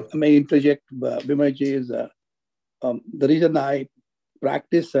 If I may interject, Benoy, is the reason I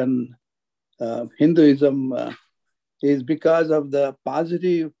practice and Hinduism is because of the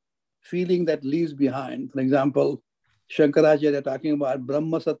positive feeling that leaves behind. For example, Shankaracharya talking about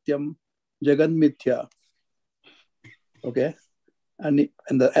Brahma Satyam Jagan Mithya. Okay? And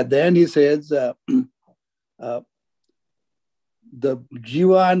at the end he says, the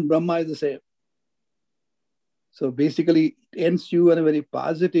Jiva and Brahma is the same. So basically, it ends you on a very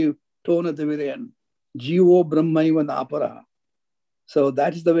positive tone at the very end. Jivo Brahmaiva Napara. So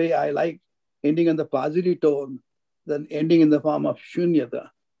that's the way I like ending on the positive tone, then ending in the form of shunyata,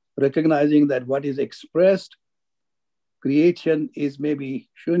 recognizing that what is expressed creation is maybe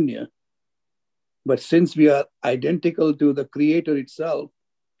shunya, but since we are identical to the creator itself,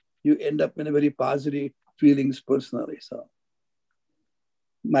 you end up in a very positive feelings personally. So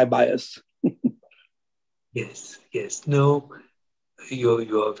my bias. Yes, yes. No,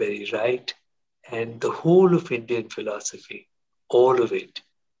 you are very right. And the whole of Indian philosophy, all of it,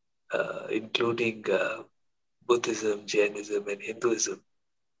 including Buddhism, Jainism, and Hinduism,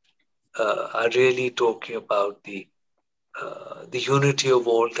 are really talking about the unity of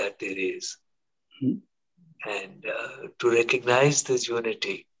all that there is. Mm-hmm. And to recognize this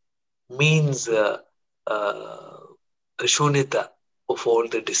unity means a shunyata of all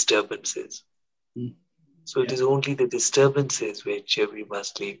the disturbances. Mm-hmm. So it is only the disturbances which we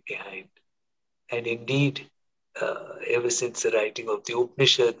must leave behind. And indeed, ever since the writing of the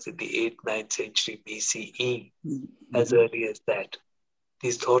Upanishads in the 8th, 9th century BCE, as early as that,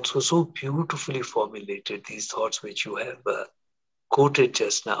 these thoughts were so beautifully formulated, these thoughts which you have quoted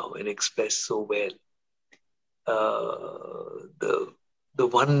just now and expressed so well. The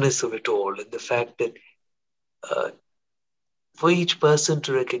oneness of it all, and the fact that for each person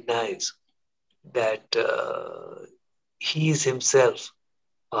to recognize that he is himself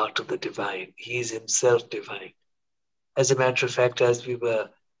part of the divine, he is himself divine. As a matter of fact, as we were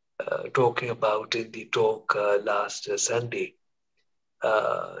talking about in the talk last Sunday,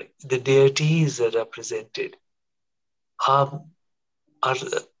 the deities that are represented are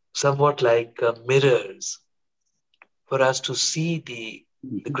somewhat like mirrors for us to see the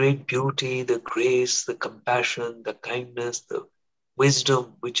great beauty, the grace, the compassion, the kindness, the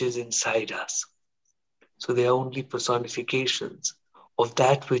wisdom which is inside us. So they are only personifications of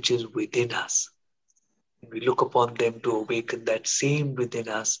that which is within us. We look upon them to awaken that same within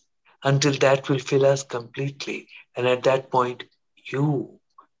us until that will fill us completely. And at that point, you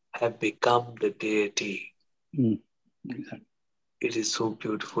have become the deity. Exactly. It is so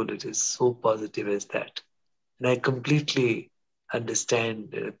beautiful. It is so positive as that. And I completely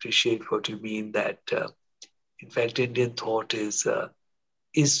understand and appreciate what you mean that, in fact, Indian thought is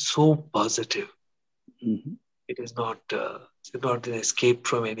so positive. Mm-hmm. It is not an escape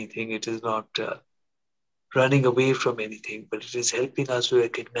from anything. It is not running away from anything, but it is helping us to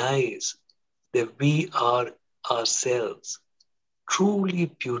recognize that we are ourselves truly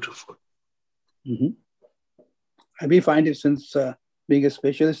beautiful. Mm-hmm. And we find it since being a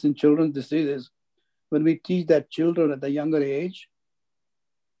specialist in children's diseases, when we teach that children at a younger age,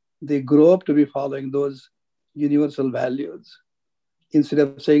 they grow up to be following those universal values. Instead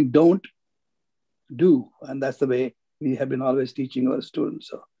of saying don't, do. And that's the way we have been always teaching our students.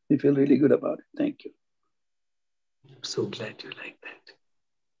 So we feel really good about it. Thank you. I'm so glad you like that.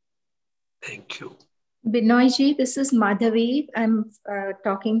 Thank you. Benoy Ji, this is Madhavi. I'm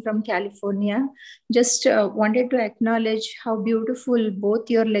talking from California. Just wanted to acknowledge how beautiful both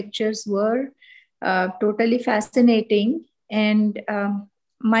your lectures were. Totally fascinating. And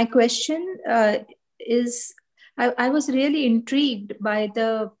my question is, I was really intrigued by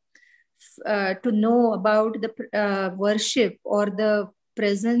to know about the worship or the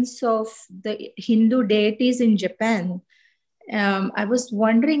presence of the Hindu deities in Japan. I was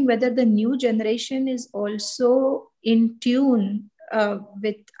wondering whether the new generation is also in tune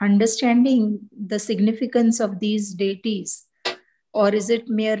with understanding the significance of these deities, or is it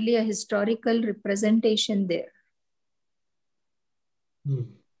merely a historical representation there?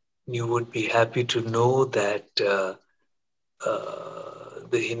 You would be happy to know that the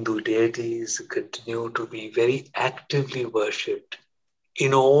Hindu deities continue to be very actively worshipped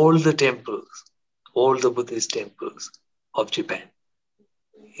in all the temples, all the Buddhist temples of Japan.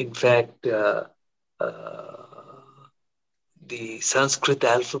 In fact, the Sanskrit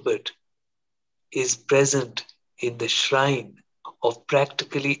alphabet is present in the shrine of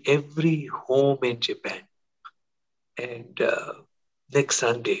practically every home in Japan. And next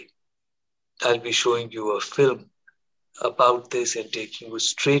Sunday, I'll be showing you a film about this and taking you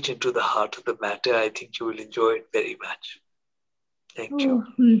straight into the heart of the matter. I think you will enjoy it very much. Thank you.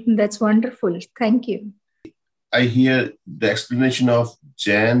 That's wonderful. Thank you. I hear the explanation of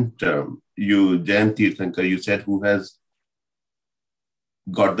Jain term. Jain Tirthankar, you said, who has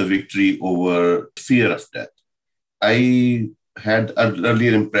got the victory over fear of death. I had an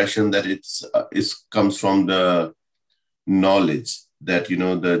earlier impression that it comes from the knowledge that,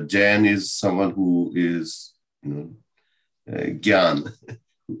 the Jain is someone who is, Gyan.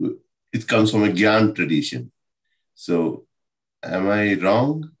 It comes from a Gyan tradition. So am I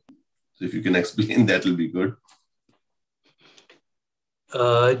wrong? If you can explain, that will be good.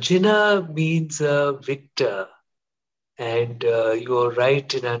 Jina means victor. And you are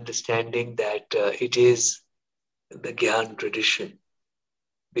right in understanding that it is the Gyan tradition,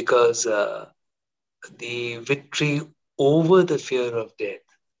 because the victory over the fear of death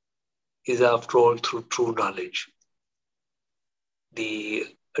is, after all, through true knowledge. The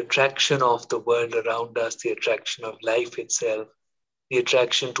attraction of the world around us, the attraction of life itself, the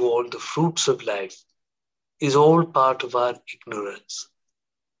attraction to all the fruits of life is all part of our ignorance.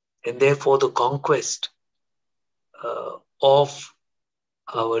 And therefore, the conquest of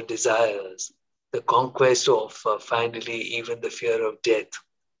our desires, the conquest of finally even the fear of death,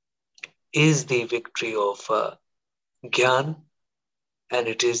 is the victory of Gyan, and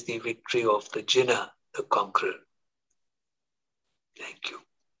it is the victory of the Jinnah, the conqueror. Thank you.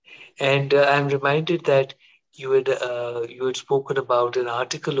 And I'm reminded that you had spoken about an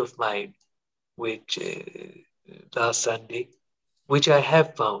article of mine, which last Sunday, which I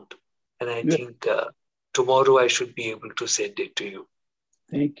have found, and I think tomorrow I should be able to send it to you.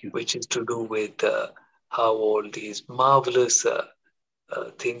 Thank you. Which is to do with how all these marvelous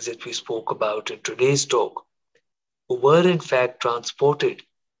things that we spoke about in today's talk were in fact transported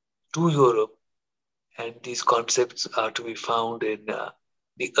to Europe, and these concepts are to be found in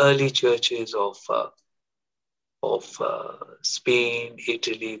the early churches of Spain,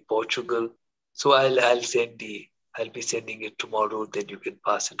 Italy, Portugal. So I'll be sending it tomorrow. Then you can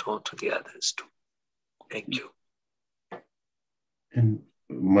pass it on to the others too. Thank you. And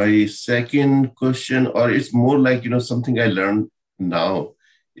my second question, or it's more like something I learned now,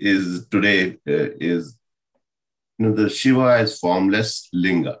 is today is the Shiva is formless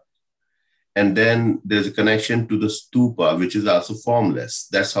linga. And then there's a connection to the stupa, which is also formless.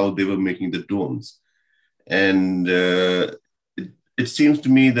 That's how they were making the domes. And it seems to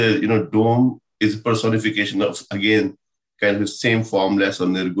me that, dome is a personification of, again, kind of the same formless or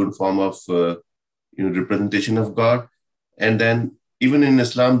nirgun form of, representation of God. And then even in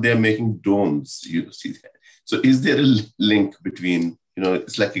Islam, they're making domes, you see that. So is there a link between,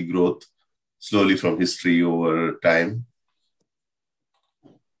 it's like a growth slowly from history over time?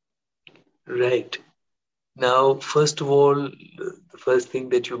 Right. Now, first of all, the first thing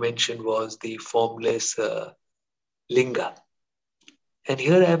that you mentioned was the formless linga. And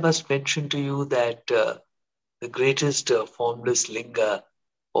here I must mention to you that the greatest formless linga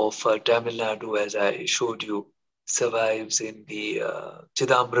of Tamil Nadu, as I showed you, survives in the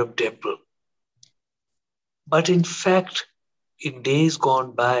Chidambaram temple. But in fact, in days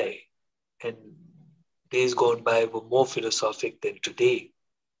gone by, and days gone by were more philosophic than today,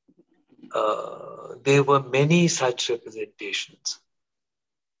 there were many such representations.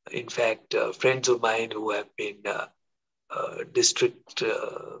 In fact, friends of mine who have been district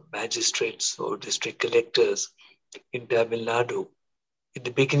magistrates or district collectors in Tamil Nadu, in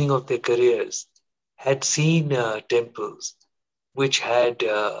the beginning of their careers, had seen temples which had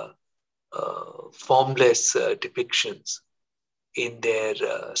formless depictions in their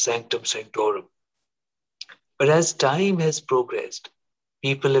sanctum sanctorum. But as time has progressed,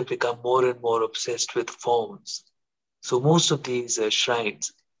 people have become more and more obsessed with forms. So most of these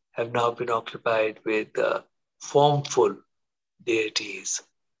shrines have now been occupied with formful deities.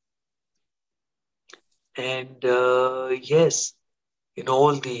 And yes, in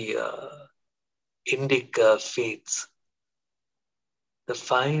all the Indic faiths, the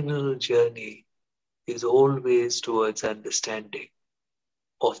final journey is always towards understanding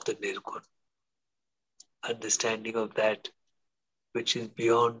of the Nirgun, understanding of that which is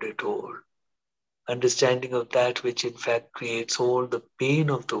beyond it all, understanding of that which in fact creates all the pain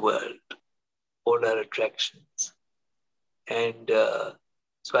of the world, all our attractions. And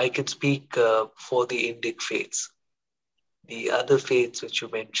so I can speak for the Indic faiths. The other faiths which you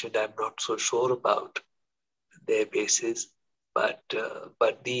mentioned, I'm not so sure about their basis, but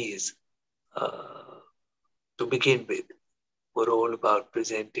these, to begin with, were all about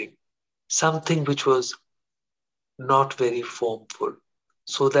presenting something which was not very formful,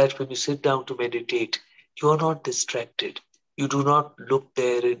 so that when you sit down to meditate, you are not distracted. You do not look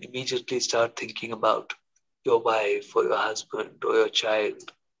there and immediately start thinking about your wife or your husband or your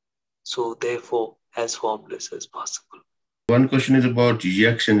child. So therefore, as formless as possible. One question is about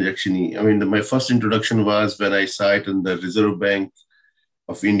Yaksh and Yakshini. I mean, my first introduction was when I saw it in the Reserve Bank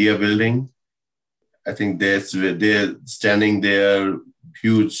of India building. I think that's where they're standing there,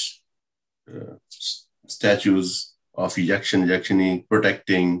 huge statues of Yaksh and Yakshini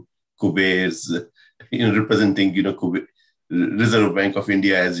protecting Kuber's, representing, Kuber, Reserve Bank of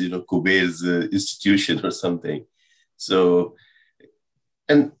India as, Kuber's institution or something. So,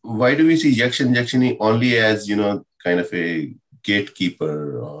 and why do we see Yaksh and Yakshini only as, kind of a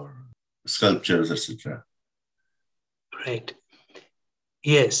gatekeeper or sculptures, etc.? Right.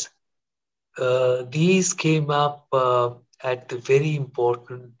 Yes. These came up at the very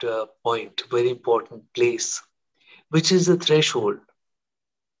important point, very important place, which is the threshold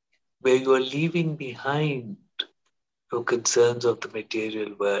where you are leaving behind your concerns of the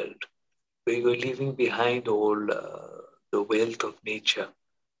material world, where you are leaving behind all the wealth of nature,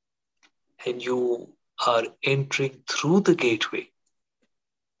 and you are entering through the gateway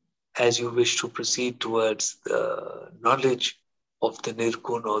as you wish to proceed towards the knowledge of the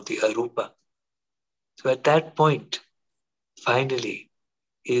Nirgun or the Arupa. So at that point, finally,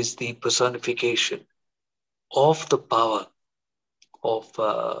 is the personification of the power of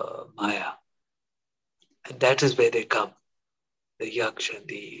Maya. And that is where they come, the Yaksh and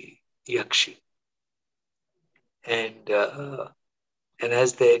the Yakshi. And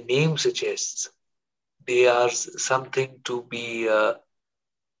as their name suggests, they are something to be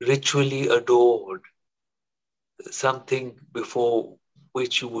ritually adored, something before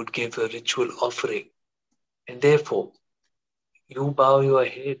which you would give a ritual offering. And therefore, you bow your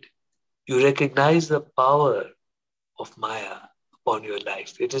head. You recognize the power of Maya upon your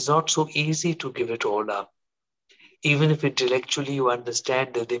life. It is not so easy to give it all up. Even if intellectually you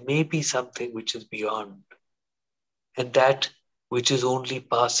understand that there may be something which is beyond, and that which is only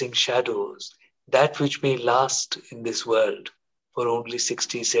passing shadows, that which may last in this world for only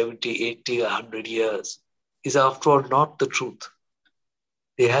 60, 70, 80, 100 years, is after all not the truth.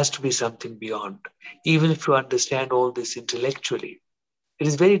 There has to be something beyond. Even if you understand all this intellectually, it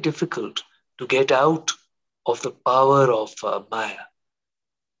is very difficult to get out of the power of Maya.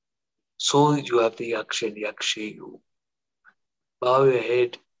 So you have the Yaksh and Yakshi. You bow your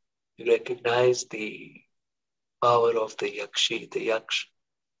head, you recognize the power of the Yakshi, the Yaksh.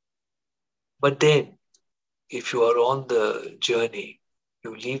 But then, if you are on the journey,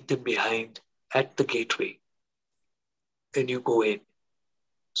 you leave them behind at the gateway and you go in.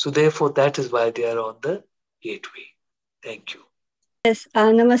 So therefore, that is why they are on the gateway. Thank you. Yes,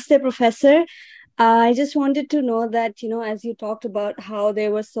 namaste, Professor. I just wanted to know that, as you talked about how there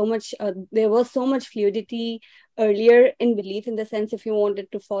was so much fluidity earlier in belief, in the sense if you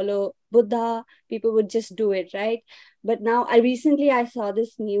wanted to follow Buddha, people would just do it, right? But now I saw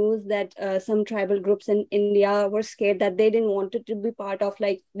this news that some tribal groups in India were scared that they didn't want it to be part of,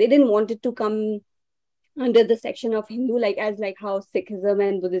 like, they didn't want it to come under the section of Hindu, like how Sikhism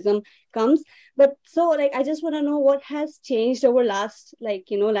and Buddhism comes. But so, like, I just want to know what has changed over last,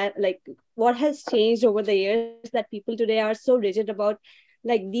 what has changed over the years that people today are so rigid about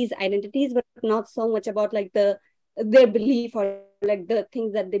like these identities, but not so much about like their belief or like the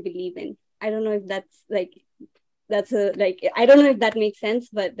things that they believe in. I don't know if I don't know if that makes sense,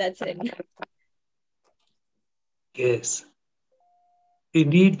 but that's it. Yes.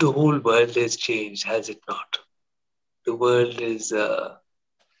 Indeed, the whole world has changed, has it not? The world is, the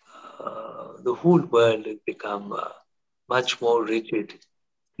whole world has become much more rigid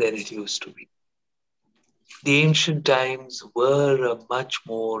than it used to be. The ancient times were a much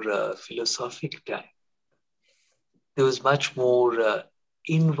more philosophic time. There was much more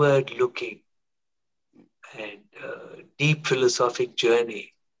inward looking and deep philosophic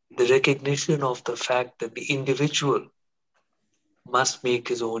journey. The recognition of the fact that the individual must make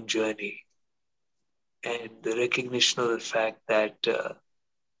his own journey, and the recognition of the fact that the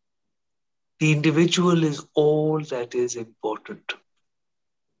individual is all that is important.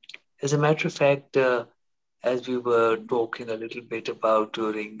 As a matter of fact, as we were talking a little bit about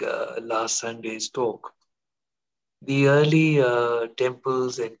during last Sunday's talk, the early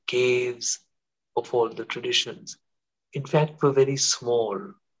temples and caves of all the traditions, in fact, were very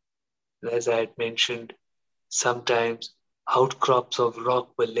small. As I had mentioned, sometimes outcrops of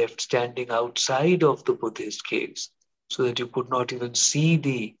rock were left standing outside of the Buddhist caves so that you could not even see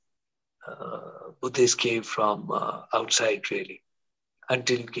the Buddhist cave from outside, really,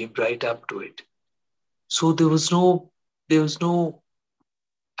 until you came right up to it. So there was no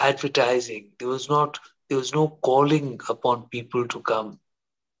advertising. There was no calling upon people to come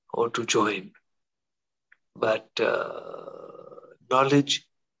or to join. But knowledge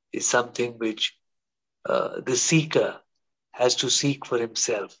is something which the seeker has to seek for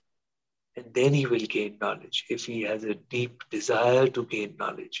himself, and then he will gain knowledge if he has a deep desire to gain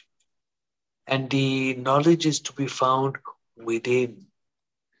knowledge. And the knowledge is to be found within,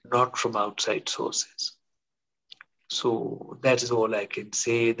 not from outside sources. So that is all I can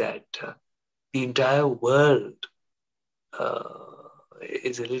say, that the entire world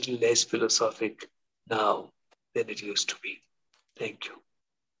is a little less philosophic now than it used to be. Thank you.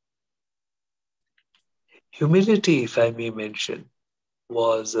 Humility, if I may mention,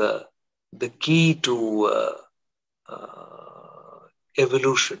 was the key to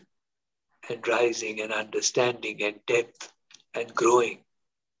evolution and rising and understanding and depth and growing.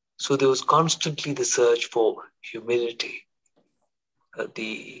 So there was constantly the search for humility.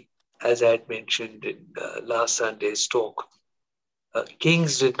 As I had mentioned in last Sunday's talk,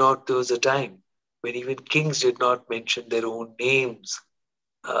 kings did not, there was a time when even kings did not mention their own names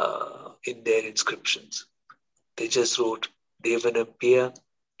in their inscriptions. They just wrote Devanampiya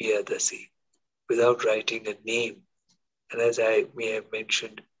Piyadasi without writing a name. And as I may have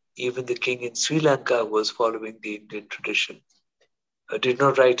mentioned, even the king in Sri Lanka was following the Indian tradition. Did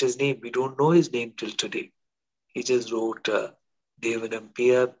not write his name. We don't know his name till today. He just wrote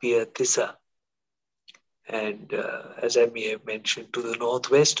Devanampiya Piyatissa. And as I may have mentioned, to the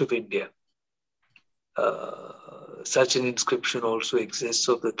northwest of India, such an inscription also exists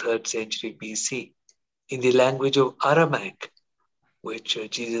of the 3rd century BC in the language of Aramaic, which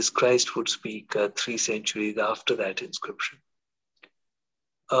Jesus Christ would speak 3 centuries after that inscription.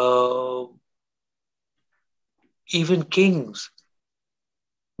 Even kings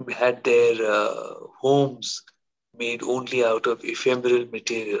had their homes made only out of ephemeral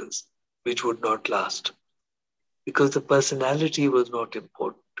materials, which would not last, because the personality was not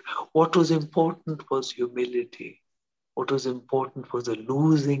important. What was important was humility. What was important was the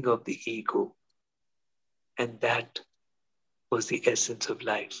losing of the ego. And that was the essence of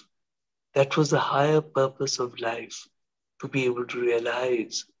life. That was the higher purpose of life, to be able to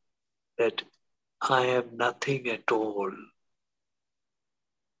realize that I am nothing at all.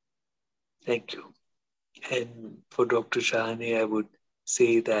 Thank you. And for Dr. Shahane, I would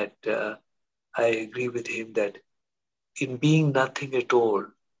say that I agree with him that in being nothing at all,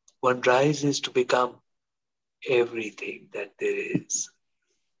 one rises to become everything that there is.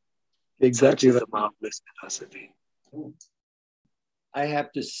 Exactly. Such is a marvelous philosophy. I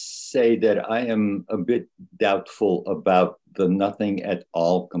have to say that I am a bit doubtful about the nothing at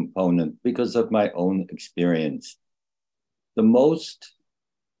all component because of my own experience. The most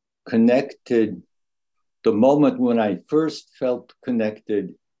connected, the moment when I first felt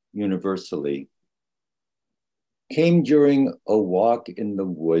connected universally came during a walk in the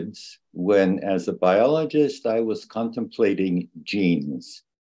woods when, as a biologist, I was contemplating genes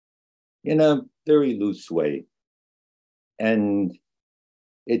in a very loose way. And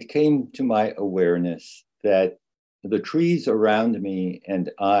it came to my awareness that the trees around me and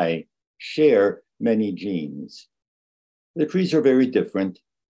I share many genes. The trees are very different,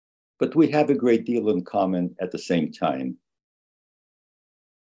 but we have a great deal in common at the same time.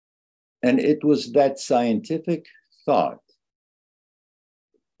 And it was that scientific thought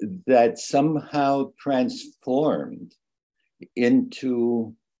that somehow transformed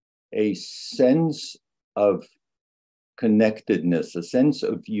into a sense of connectedness, a sense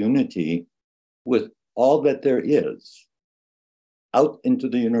of unity with all that there is out into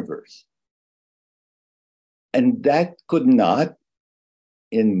the universe. And that could not,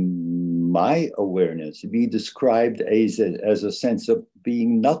 in my awareness, be described as a sense of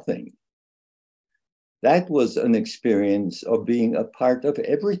being nothing. That was an experience of being a part of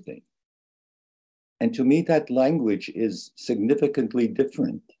everything. And to me, that language is significantly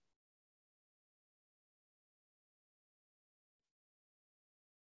different.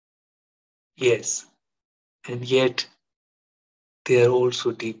 Yes, and yet they are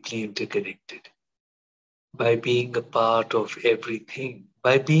also deeply interconnected. By being a part of everything,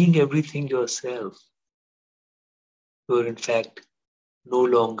 by being everything yourself, you are in fact no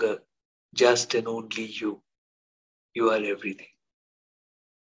longer just and only you. You are everything.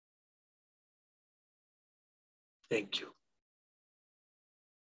 Thank you.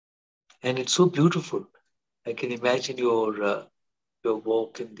 And it's so beautiful. I can imagine your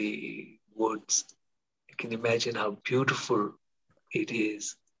walk in the woods. I can imagine how beautiful it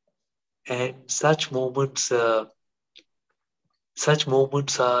is. And such moments are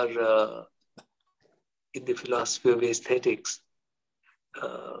in the philosophy of aesthetics,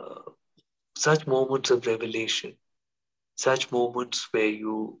 such moments of revelation, such moments where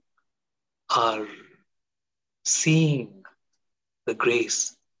you are seeing the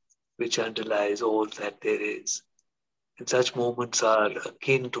grace which underlies all that there is. And such moments are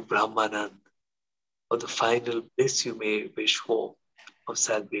akin to Brahmanand, or the final bliss you may wish for of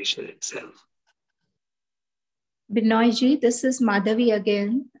salvation itself. Benoy ji, this is Madhavi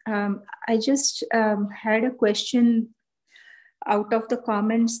again. I just had a question out of the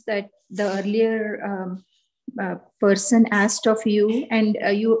comments that the earlier person asked of you, and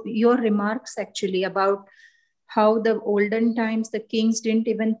your remarks actually about how the olden times the kings didn't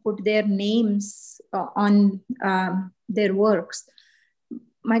even put their names on their works.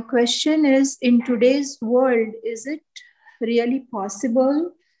 My question is, in today's world, is it really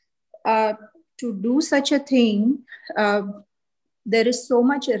possible to do such a thing, there is so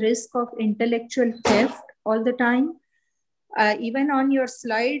much risk of intellectual theft all the time. Even on your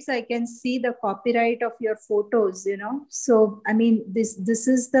slides, I can see the copyright of your photos, you know. So, I mean, this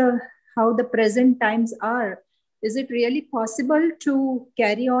is how the present times are. Is it really possible to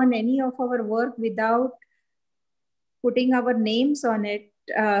carry on any of our work without putting our names on it?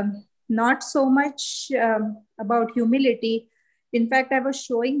 Not so much about humility. In fact, I was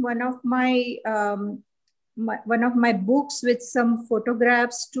showing one of my books with some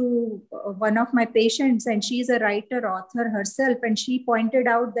photographs to one of my patients, and she's a writer, author herself, and she pointed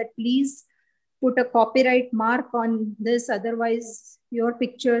out that please put a copyright mark on this, otherwise your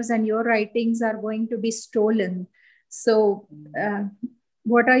pictures and your writings are going to be stolen. So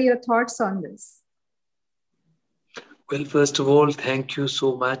what are your thoughts on this? Well, first of all, thank you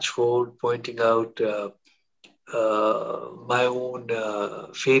so much for pointing out my own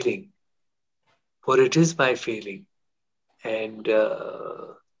failing, for it is my failing. And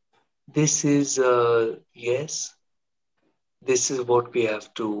this is, yes, this is what we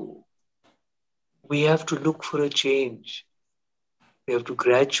have to look for a change. We have to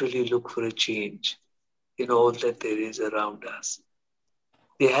gradually look for a change in all that there is around us.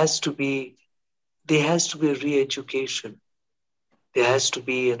 There has to be a re-education. There has to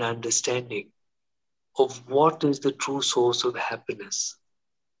be an understanding of what is the true source of happiness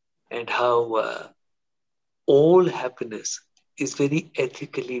and how all happiness is very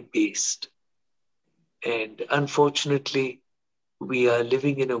ethically based. And unfortunately, we are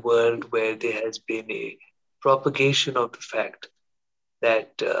living in a world where there has been a propagation of the fact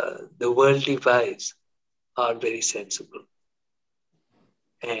that the worldly wise are very sensible.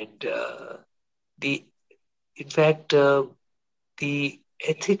 And the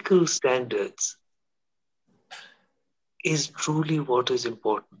ethical standards is truly what is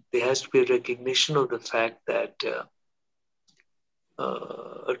important. There has to be a recognition of the fact that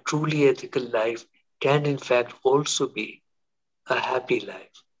a truly ethical life can in fact also be a happy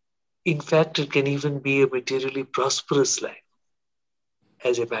life. In fact, it can even be a materially prosperous life.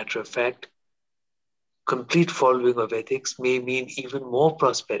 As a matter of fact, complete following of ethics may mean even more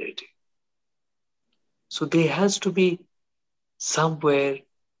prosperity. So there has to be somewhere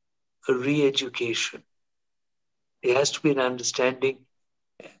a re-education. There has to be an understanding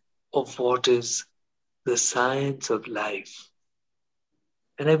of what is the science of life.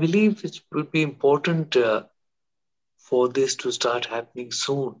 And I believe it would be important for this to start happening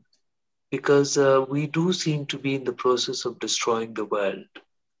soon, because we do seem to be in the process of destroying the world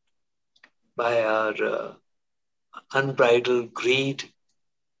by our unbridled greed,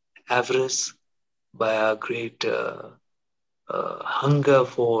 avarice, by our great hunger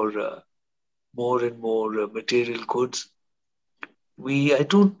for more and more material goods. I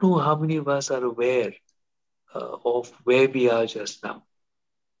don't know how many of us are aware of where we are just now,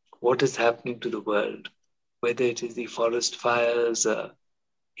 what is happening to the world, whether it is the forest fires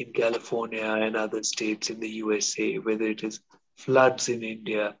in California and other states in the USA, whether it is floods in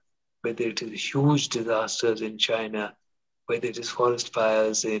India, whether it is huge disasters in China, whether it is forest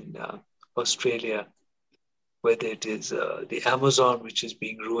fires in Australia, whether it is the Amazon, which is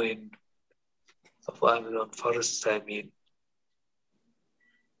being ruined, of Amazon forests, I mean.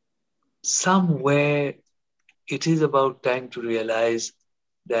 Somewhere it is about time to realize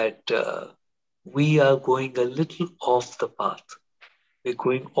that we are going a little off the path. We're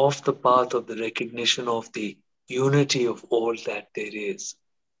going off the path of the recognition of the unity of all that there is.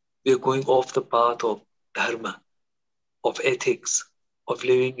 We're going off the path of dharma, of ethics, of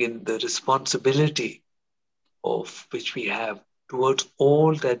living in the responsibility of which we have towards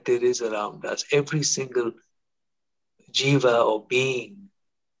all that there is around us, every single jiva or being,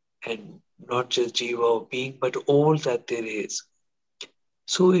 and not just jiva or being, but all that there is.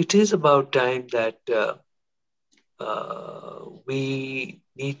 So it is about time that we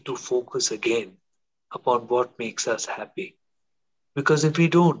need to focus again upon what makes us happy. Because if we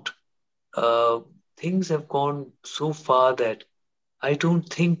don't, things have gone so far that I don't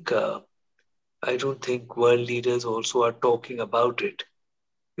think world leaders also are talking about it,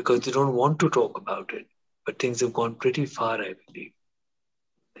 because they don't want to talk about it. But things have gone pretty far, I believe.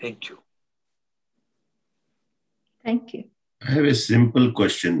 Thank you. Thank you. I have a simple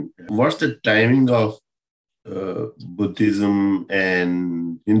question. What's the timing of Buddhism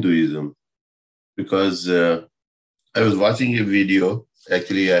and Hinduism? Because I was watching a video.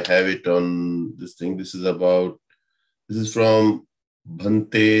 Actually, I have it on this thing. This is from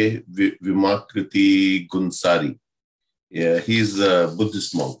Bhante Vimakriti Gunsari. Yeah, he's a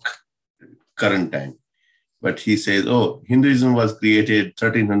Buddhist monk, current time. But he says, oh, Hinduism was created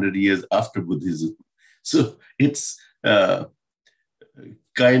 1300 years after Buddhism. So it's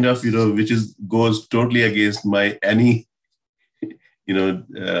kind of, which goes totally against my any,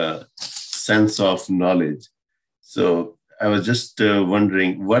 sense of knowledge. So I was just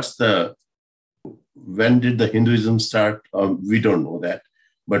wondering, when did the Hinduism start? We don't know that,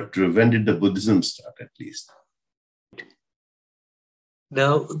 but when did the Buddhism start at least?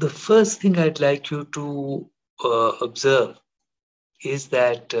 Now, the first thing I'd like you to observe is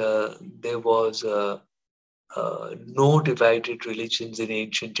that there was no divided religions in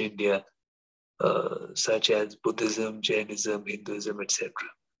ancient India, such as Buddhism, Jainism, Hinduism, etc.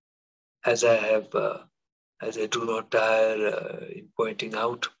 As I do not tire in pointing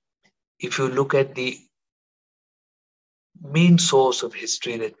out, if you look at the main source of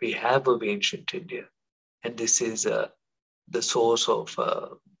history that we have of ancient India, and this is the source of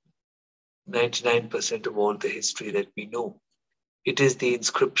 99% of all the history that we know, it is the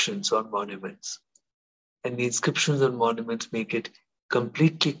inscriptions on monuments. And the inscriptions on monuments make it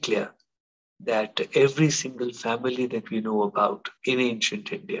completely clear that every single family that we know about in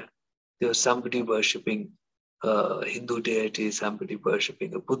ancient India, there was somebody worshipping a Hindu deity, somebody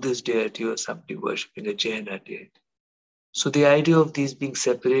worshipping a Buddhist deity, or somebody worshipping a Jaina deity. So the idea of these being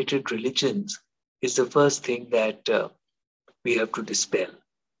separated religions is the first thing that we have to dispel.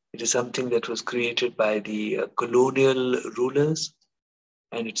 It is something that was created by the colonial rulers,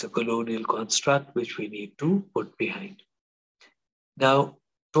 and it's a colonial construct which we need to put behind. Now,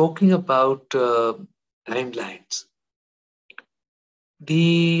 talking about timelines,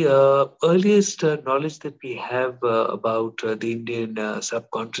 the earliest knowledge that we have about the Indian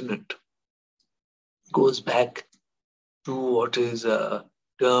subcontinent goes back to what is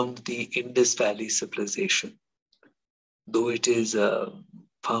termed the Indus Valley civilization. Though it is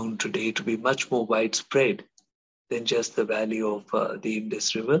found today to be much more widespread than just the valley of the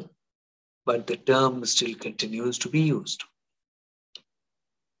Indus River, but the term still continues to be used.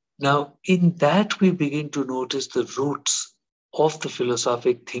 Now, in that we begin to notice the roots of the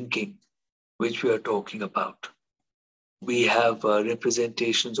philosophic thinking which we are talking about. We have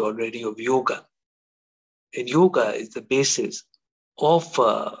representations already of yoga. And yoga is the basis of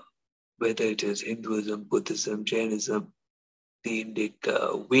whether it is Hinduism, Buddhism, Jainism, the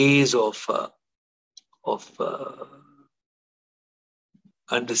Indic ways of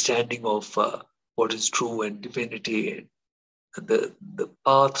understanding of what is true and divinity, and the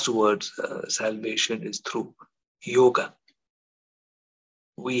path towards salvation is through yoga.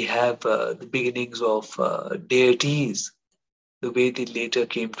 We have the beginnings of deities, the way they later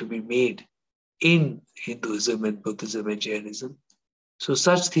came to be made in Hinduism and Buddhism and Jainism. So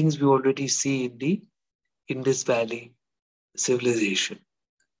such things we already see in the Indus Valley civilization.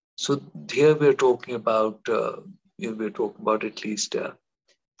 So here we're talking about at least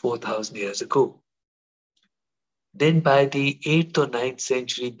 4,000 years ago. Then by the 8th or 9th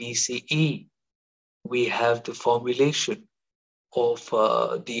century BCE, we have the formulation of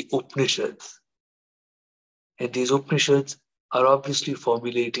the Upanishads. And these Upanishads are obviously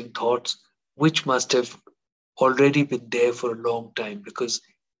formulating thoughts which must have already been there for a long time, because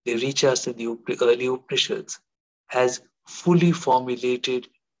they reach us in the early Upanishads as fully formulated,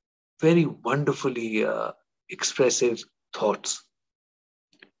 very wonderfully expressive thoughts.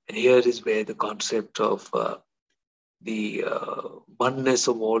 And here is where the concept of the oneness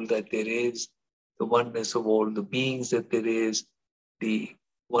of all that there is, the oneness of all the beings that there is, the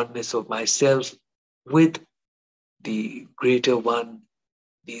oneness of myself with the greater one,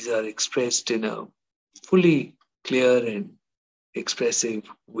 these are expressed in a fully clear and expressive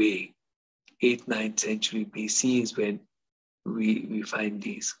way. 8th, 9th century BC is when we find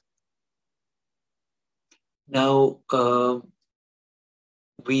these. Now,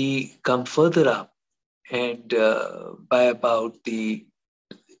 we come further up, and by about you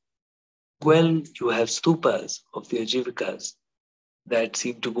have stupas of the Ajivikas that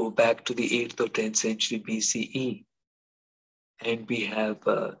seem to go back to the 8th or 10th century BCE. And we have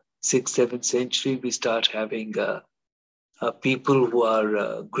 6th, 7th century, we start having people who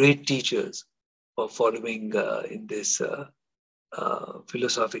are great teachers or following in this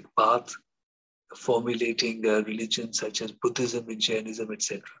philosophic path, formulating religions such as Buddhism and Jainism,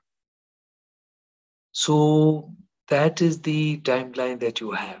 etc. So that is the timeline that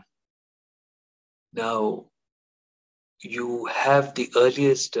you have. Now, you have the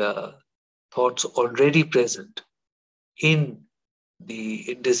earliest thoughts already present in the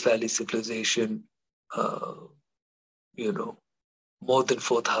Indus Valley civilization, more than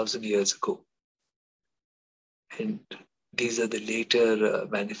 4,000 years ago. And these are the later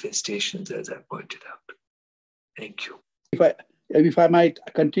manifestations, as I pointed out. Thank you. If I might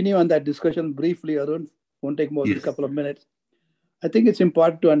continue on that discussion briefly, Arun, won't take more than a couple of minutes. I think it's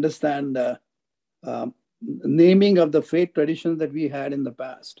important to understand naming of the faith traditions that we had in the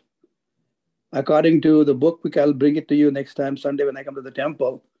past. According to the book, which I'll bring it to you next time, Sunday, when I come to the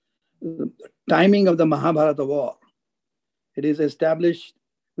temple, the timing of the Mahabharata war. It is established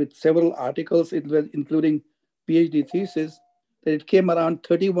with several articles, including PhD thesis, that it came around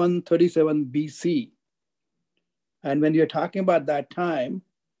 3137 BC. And when you're talking about that time,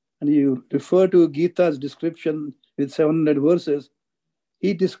 and you refer to Gita's description with 700 verses,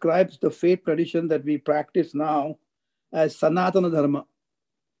 he describes the faith tradition that we practice now as Sanatana Dharma,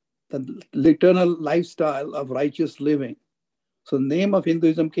 the eternal lifestyle of righteous living. So the name of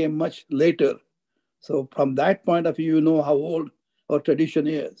Hinduism came much later. So from that point of view, you know how old our tradition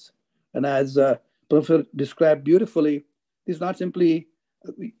is. And as Professor described beautifully, it's not simply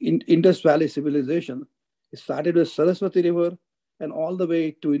Indus Valley civilization. It started with Saraswati River and all the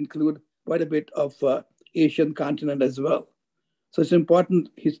way to include quite a bit of Asian continent as well. So it's important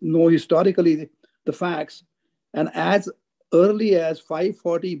to know historically the facts. And as early as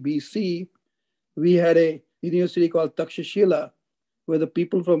 540 BC, we had a university called Takshashila, where the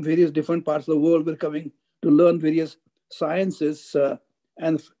people from various different parts of the world were coming to learn various sciences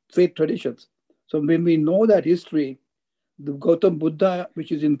and faith traditions. So when we know that history, the Gautam Buddha,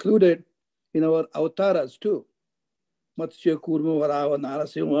 which is included in our avatars too, Matsya, Kurma, Varaha,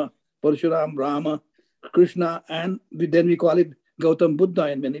 Narasimha, Parshuram, Rama, Krishna, and then we call it Gautam Buddha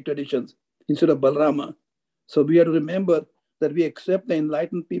in many traditions instead of Balrama. So we have to remember that we accept the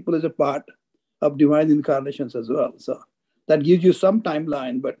enlightened people as a part of divine incarnations as well. So that gives you some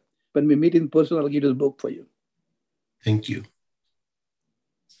timeline, but when we meet in person, I'll give this book for you. Thank you.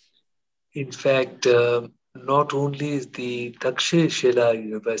 In fact, not only is the Takshashila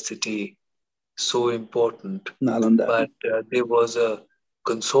University so important, Nalanda, but there was a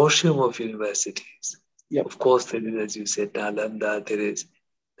consortium of universities. Yep. Of course, there is, as you said, Nalanda. There is,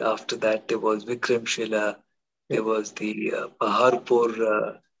 after that, there was Vikramshila. There was the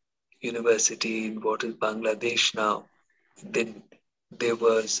Paharpur University in what is Bangladesh now. Then there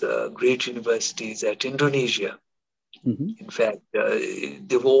was great universities at Indonesia. Mm-hmm. In fact,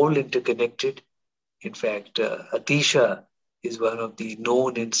 they were all interconnected. In fact, Atisha is one of the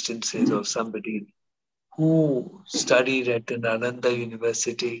known instances of somebody who studied at the Nalanda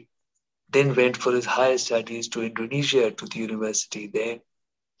University, then went for his higher studies to Indonesia, to the university there,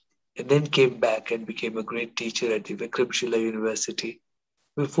 and then came back and became a great teacher at the Vikramshila University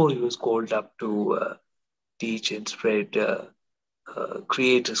before he was called up to teach and spread,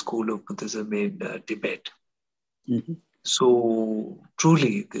 create a school of Buddhism in Tibet. Mm-hmm. So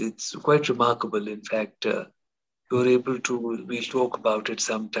truly, it's quite remarkable. In fact, you're able to, we'll talk about it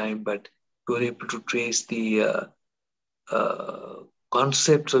sometime, but you're able to trace the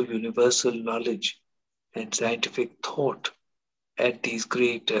concepts of universal knowledge and scientific thought at these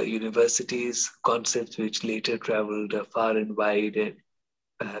great universities, concepts which later traveled far and wide and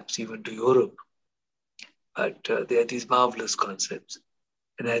perhaps even to Europe. But they are these marvelous concepts.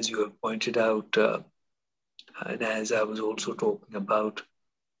 And as you have pointed out, and as I was also talking about,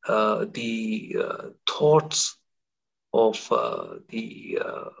 the thoughts of the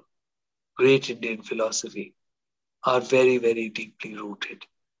great Indian philosophy are very, very deeply rooted.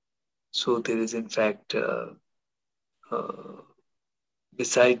 So there is, in fact,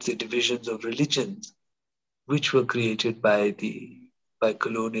 besides the divisions of religions, which were created by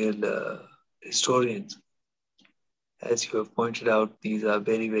colonial historians, as you have pointed out, these are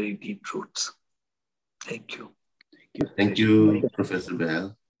very, very deep roots. Thank you. Thank you, Professor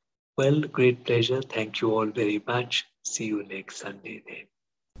Behl. Well, great pleasure. Thank you all very much. See you next Sunday then.